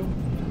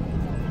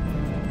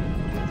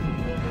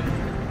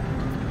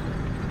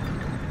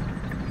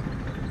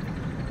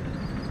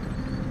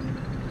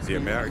 The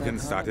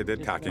Americans started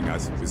attacking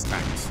us with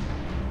tanks.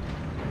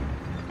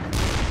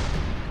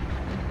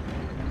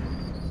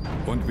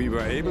 And we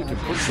were able to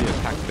put the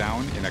attack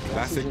down in a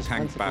classic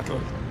tank battle.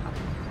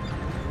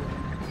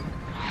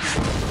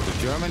 The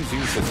Germans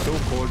used the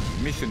so-called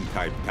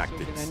mission-type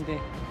tactics.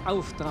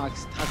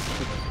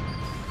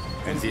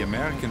 And the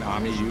American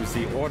army used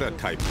the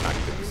order-type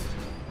tactics.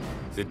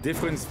 The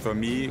difference for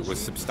me was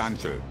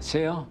substantial.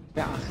 Sehr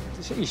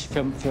beachtlich,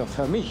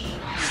 für mich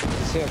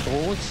sehr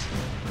groß.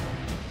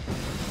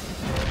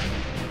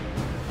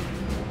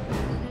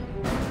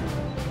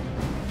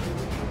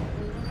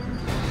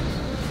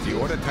 The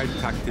order-type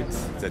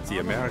tactics that the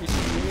Americans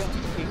used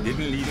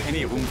didn't leave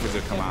any room for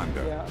the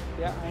commander.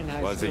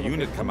 While the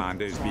unit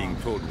commander is being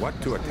told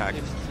what to attack,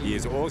 he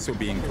is also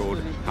being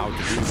told how to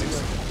do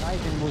this.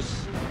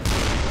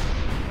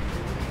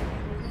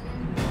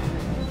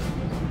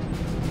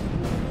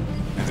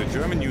 And the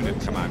German unit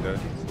commander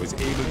was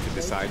able to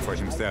decide for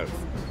himself.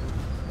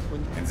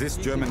 And this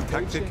German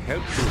tactic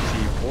helped to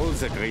achieve all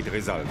the great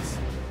results.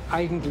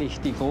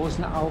 Eigentlich die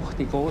großen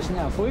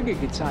Erfolge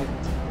gezeigt.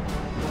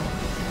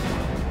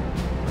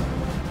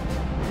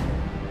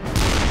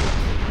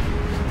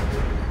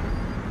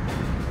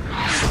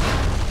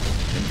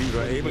 We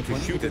were able to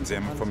shoot at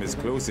them from as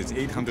close as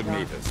 800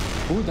 meters.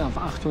 Gut auf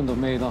 800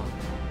 Meter,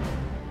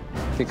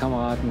 die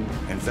Kameraden.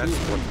 And that's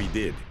what we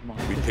did.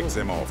 We picked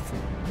them off.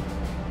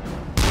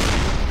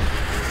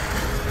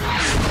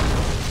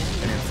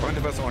 And in front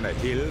of us on a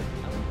hill,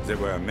 there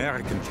were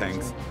American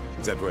tanks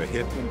that were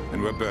hit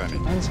and were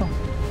burning. Panzer,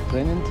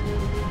 brennend.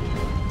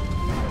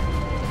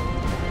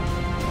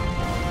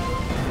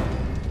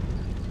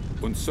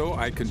 And so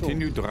I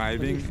continued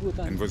driving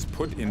and was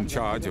put in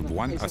charge of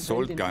one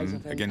assault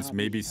gun against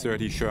maybe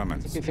 30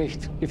 Shermans.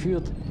 Gefecht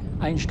geführt,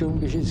 ein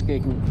Sturmgeschütz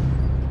gegen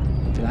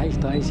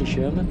vielleicht 30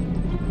 Sherman.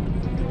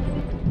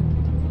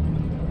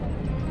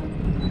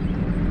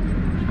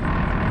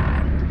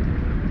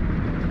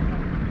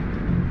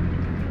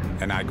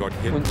 And I got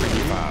hit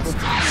pretty fast.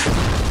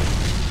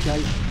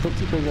 Gleich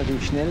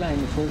relativ schnell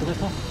einen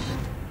Volltreffer.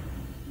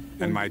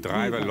 And my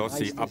driver lost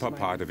the upper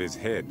part of his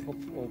head.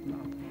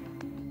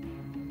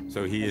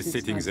 So he is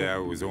sitting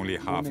there with only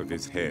half of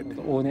his head.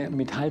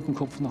 Mit halbem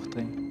Kopf noch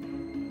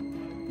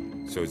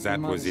drin. So that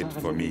was it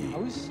for me.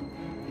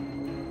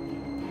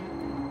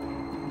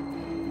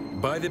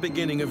 By the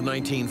beginning of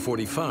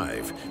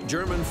 1945,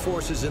 German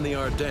forces in the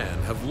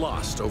Ardennes have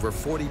lost over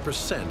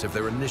 40% of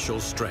their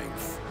initial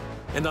strength.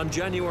 And on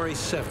January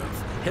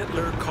 7th,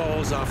 Hitler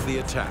calls off the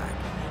attack,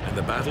 and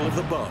the Battle of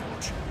the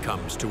Bulge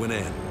comes to an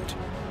end.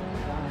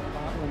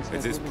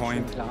 At this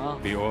point,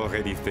 we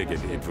already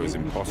figured it was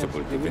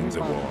impossible to win the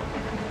war.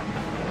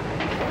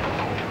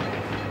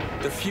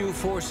 The few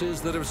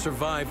forces that have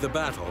survived the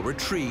battle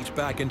retreat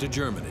back into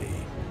Germany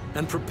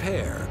and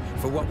prepare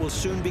for what will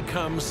soon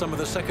become some of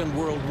the Second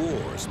World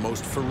War's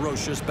most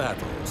ferocious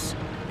battles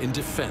in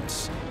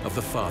defense of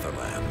the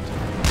fatherland.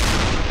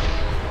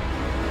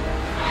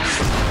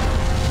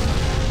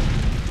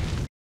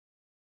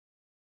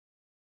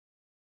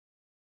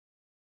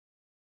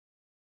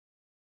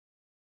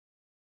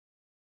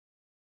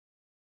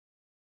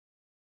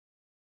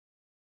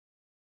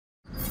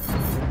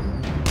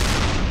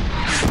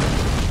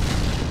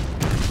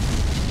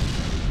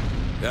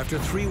 After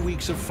 3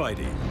 weeks of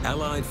fighting,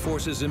 Allied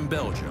forces in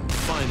Belgium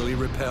finally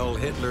repel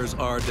Hitler's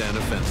Ardennes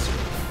offensive.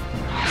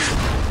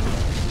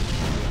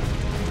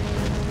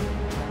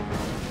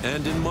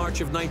 And in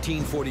March of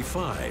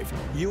 1945,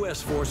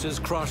 U.S. forces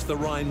cross the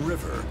Rhine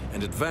River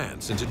and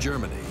advance into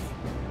Germany.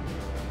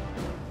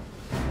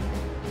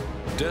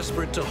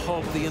 Desperate to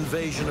halt the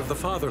invasion of the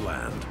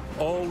fatherland,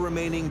 all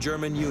remaining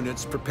German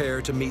units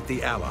prepare to meet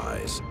the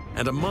Allies.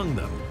 And among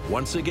them,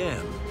 once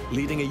again,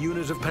 leading a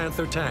unit of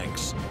Panther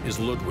tanks, is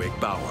Ludwig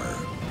Bauer.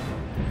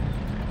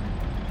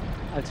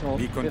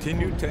 We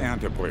continued to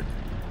Antwerp,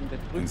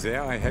 and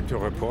there I had to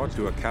report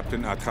to a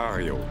Captain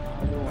Artario,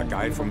 a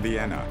guy from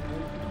Vienna.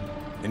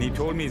 And he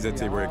told me that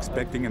they were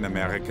expecting an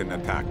American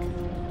attack.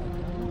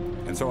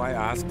 And so I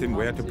asked him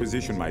where to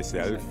position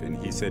myself, and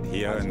he said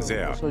here and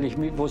there.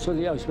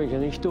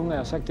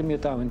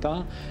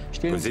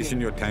 Position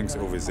your tanks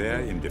over there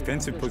in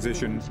defensive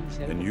position,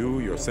 and you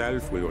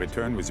yourself will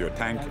return with your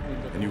tank,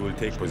 and you will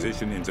take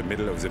position in the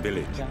middle of the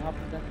village.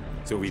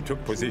 So we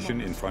took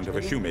position in front of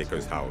a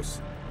shoemaker's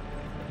house.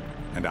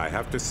 And I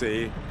have to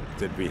say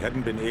that we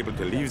hadn't been able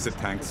to leave the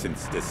tanks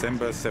since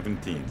December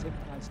 17,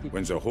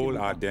 when the whole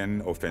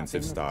Ardennes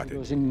offensive started.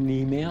 And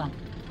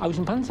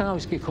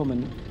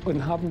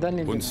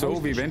so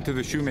we went to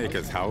the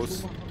shoemaker's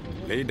house,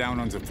 lay down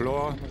on the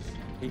floor,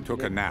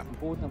 took a nap,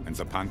 and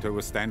the Panther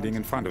was standing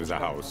in front of the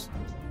house.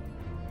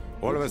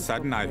 All of a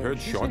sudden I heard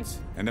shots,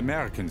 and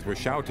Americans were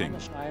shouting,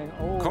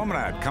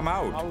 "Comrade, come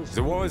out!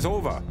 The war is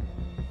over!"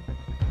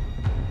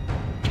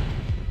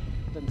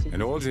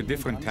 And all the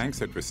different tanks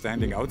that were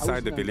standing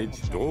outside the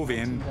village drove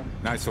in,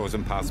 and I saw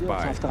them pass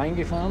by.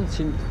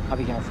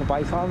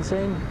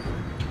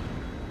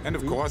 And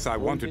of course, I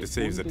wanted to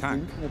save the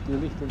tank.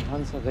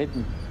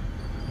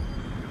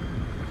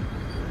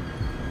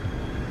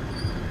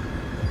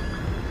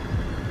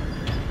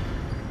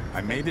 I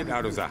made it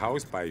out of the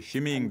house by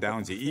shimmying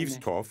down the eaves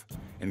trough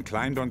and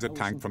climbed on the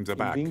tank from the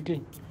back.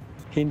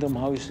 Hinterm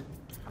Haus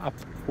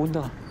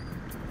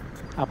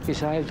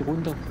abgeseilt,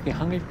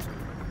 runtergehangelt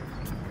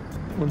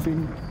und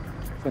bin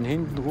von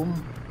hinten rum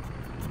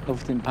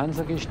auf den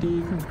Panzer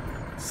gestiegen.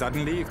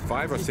 Suddenly,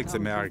 5 or 6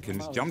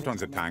 Americans jumped on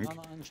the tank,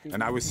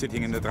 and I was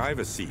sitting in the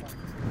driver's seat.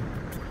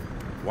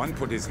 One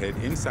put his head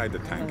inside the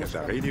tank at the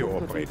radio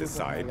operator's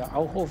side,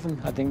 Auch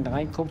offen, hat den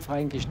Kopf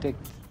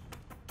reingesteckt.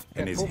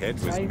 and his head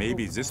was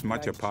maybe this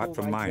much apart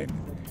from mine,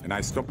 and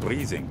I stopped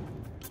breathing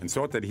and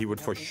thought that he would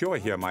for sure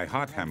hear my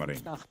heart hammering.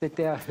 Ich dachte,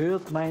 der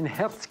hört mein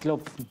Herz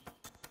klopfen.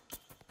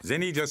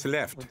 Then he just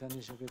left,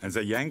 and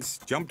the Yanks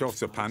jumped off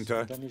the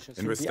Panther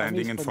and were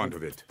standing in front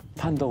of it.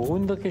 Panther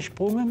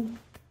runtergesprungen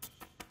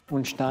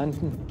und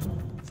standen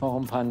vor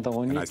dem Panther.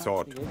 And I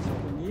thought,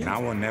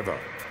 now or never.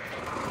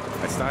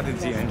 I started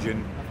the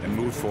engine and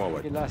moved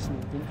forward. Gelassen,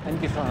 bin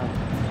angefahren.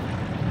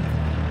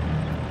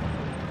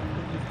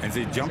 And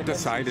they jumped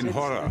aside in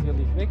horror.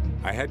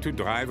 I had to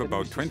drive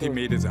about 20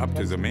 meters up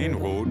to the main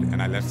road,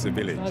 and I left the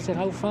village.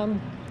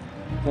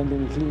 Dann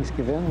bin ich links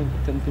gegangen und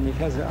dann bin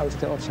ich also aus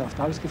der Ortschaft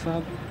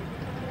rausgefahren.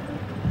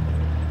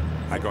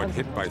 I got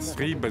hit by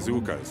 3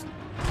 bazookas.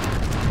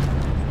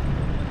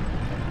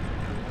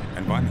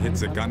 And one hit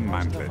the gun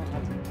mantlet.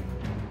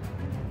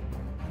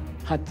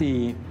 Hat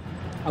die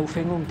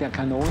Aufhängung der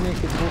Kanone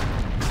gedrückt.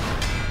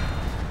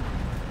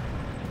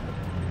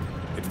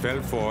 It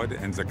fell forward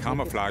and the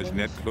camouflage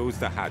net closed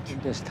the hatch.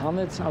 Das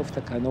Tarnnetz auf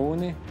der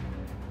Kanone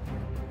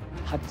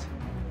hat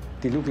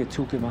die Luke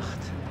zugemacht.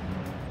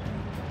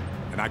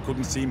 And I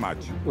couldn't see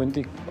much.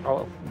 Und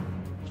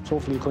so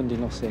viel konnte ich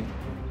noch sehen.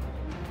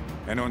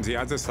 And on the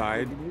other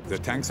side, the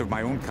tanks of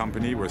my own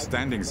company were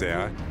standing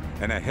there,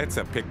 and a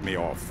Hetzer picked me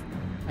off.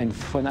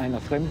 Von einer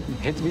fremden,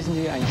 wissen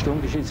Sie, ein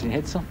Sturmgeschütz, ein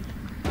Hetzer,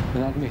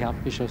 und hat mich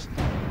abgeschossen.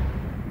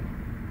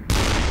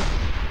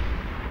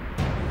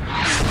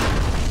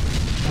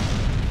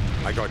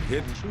 I got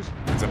hit,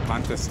 and the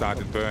Panther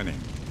started burning.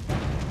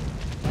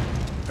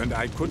 And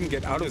I couldn't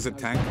get out of the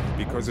tank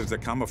because of the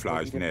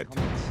camouflage net.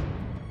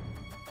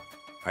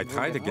 I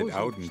tried to get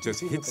out and just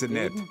hit the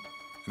net,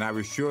 and I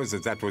was sure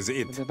that that was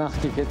it. Da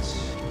dachte ich, jetzt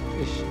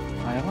ist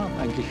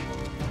eigentlich.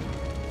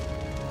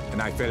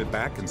 And I fell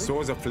back and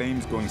saw the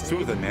flames going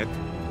through the net,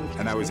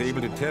 and I was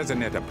able to tear the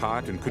net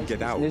apart and could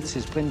get out.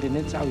 Das brennende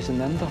Netz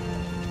auseinander.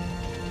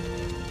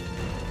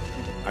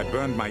 I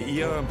burned my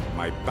ear,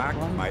 my back,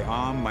 my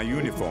arm, my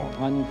uniform.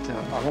 Und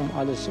Arm,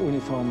 alles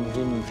Uniform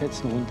ging in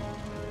Fetzen runter.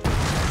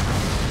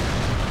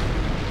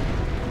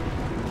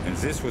 And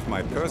this was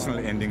my personal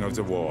ending of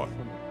the war.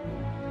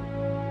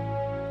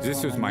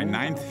 This was my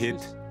 9th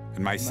hit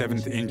and my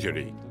 7th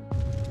injury.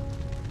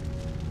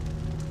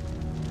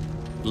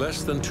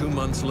 Less than 2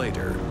 months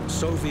later,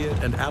 Soviet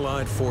and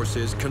Allied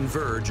forces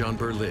converge on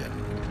Berlin.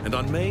 And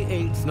on May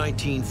 8,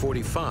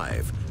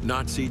 1945,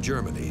 Nazi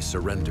Germany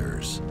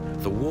surrenders.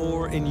 The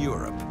war in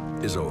Europe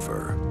is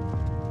over.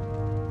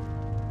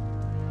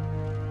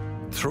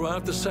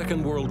 Throughout the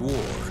Second World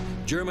War,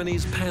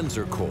 Germany's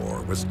Panzer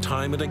Corps was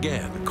time and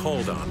again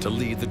called on to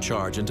lead the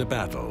charge into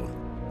battle.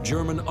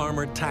 German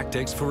armored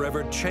tactics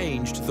forever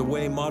changed the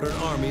way modern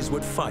armies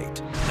would fight,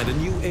 and a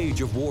new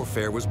age of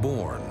warfare was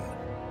born.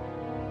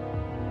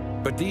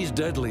 But these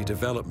deadly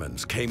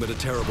developments came at a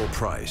terrible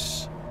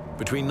price.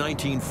 Between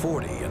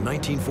 1940 and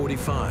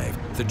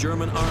 1945, the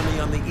German army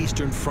on the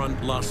Eastern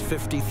Front lost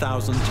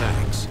 50,000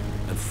 tanks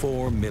and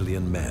 4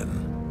 million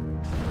men.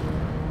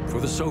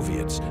 For the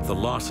Soviets, the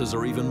losses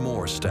are even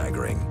more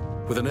staggering,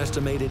 with an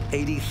estimated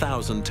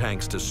 80,000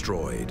 tanks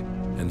destroyed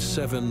and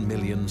 7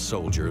 million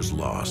soldiers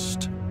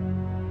lost.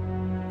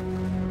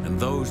 And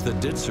those that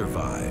did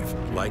survive,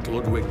 like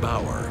Ludwig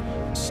Bauer,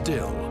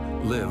 still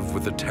live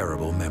with the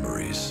terrible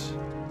memories.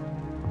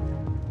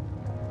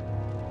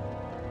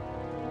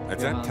 At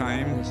that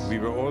time, we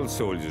were all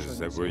soldiers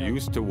that were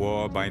used to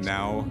war by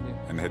now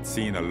and had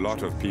seen a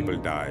lot of people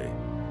die.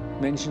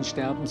 Menschen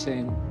sterben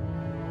sehen.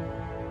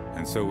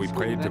 And so we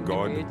prayed to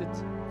God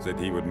that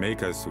He would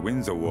make us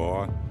win the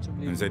war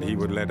and that He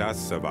would let us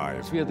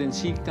survive. Dass wir den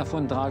Sieg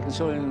davon tragen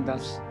sollen,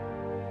 dass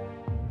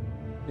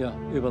wir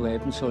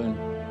überleben sollen.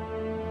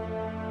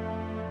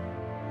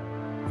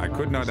 I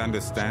could not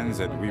understand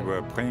that we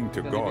were praying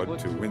to God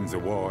to win the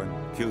war and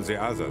kill the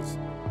others,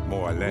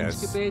 more or less.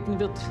 Gebeten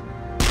wird,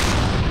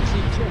 den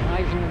Sieg zu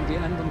erreichen und die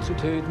anderen zu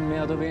töten,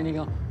 mehr oder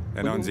weniger.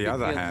 And on the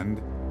other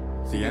hand,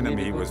 the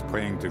enemy was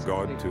praying to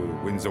God to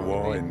win the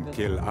war and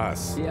kill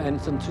us. Die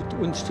anderen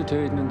uns zu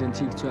töten und den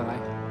Sieg zu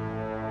erreichen.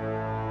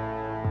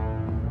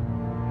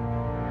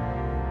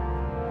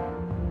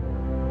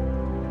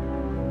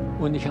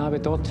 Und ich habe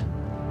dort.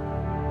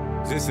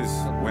 This is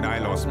when I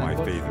lost my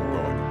faith in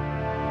God.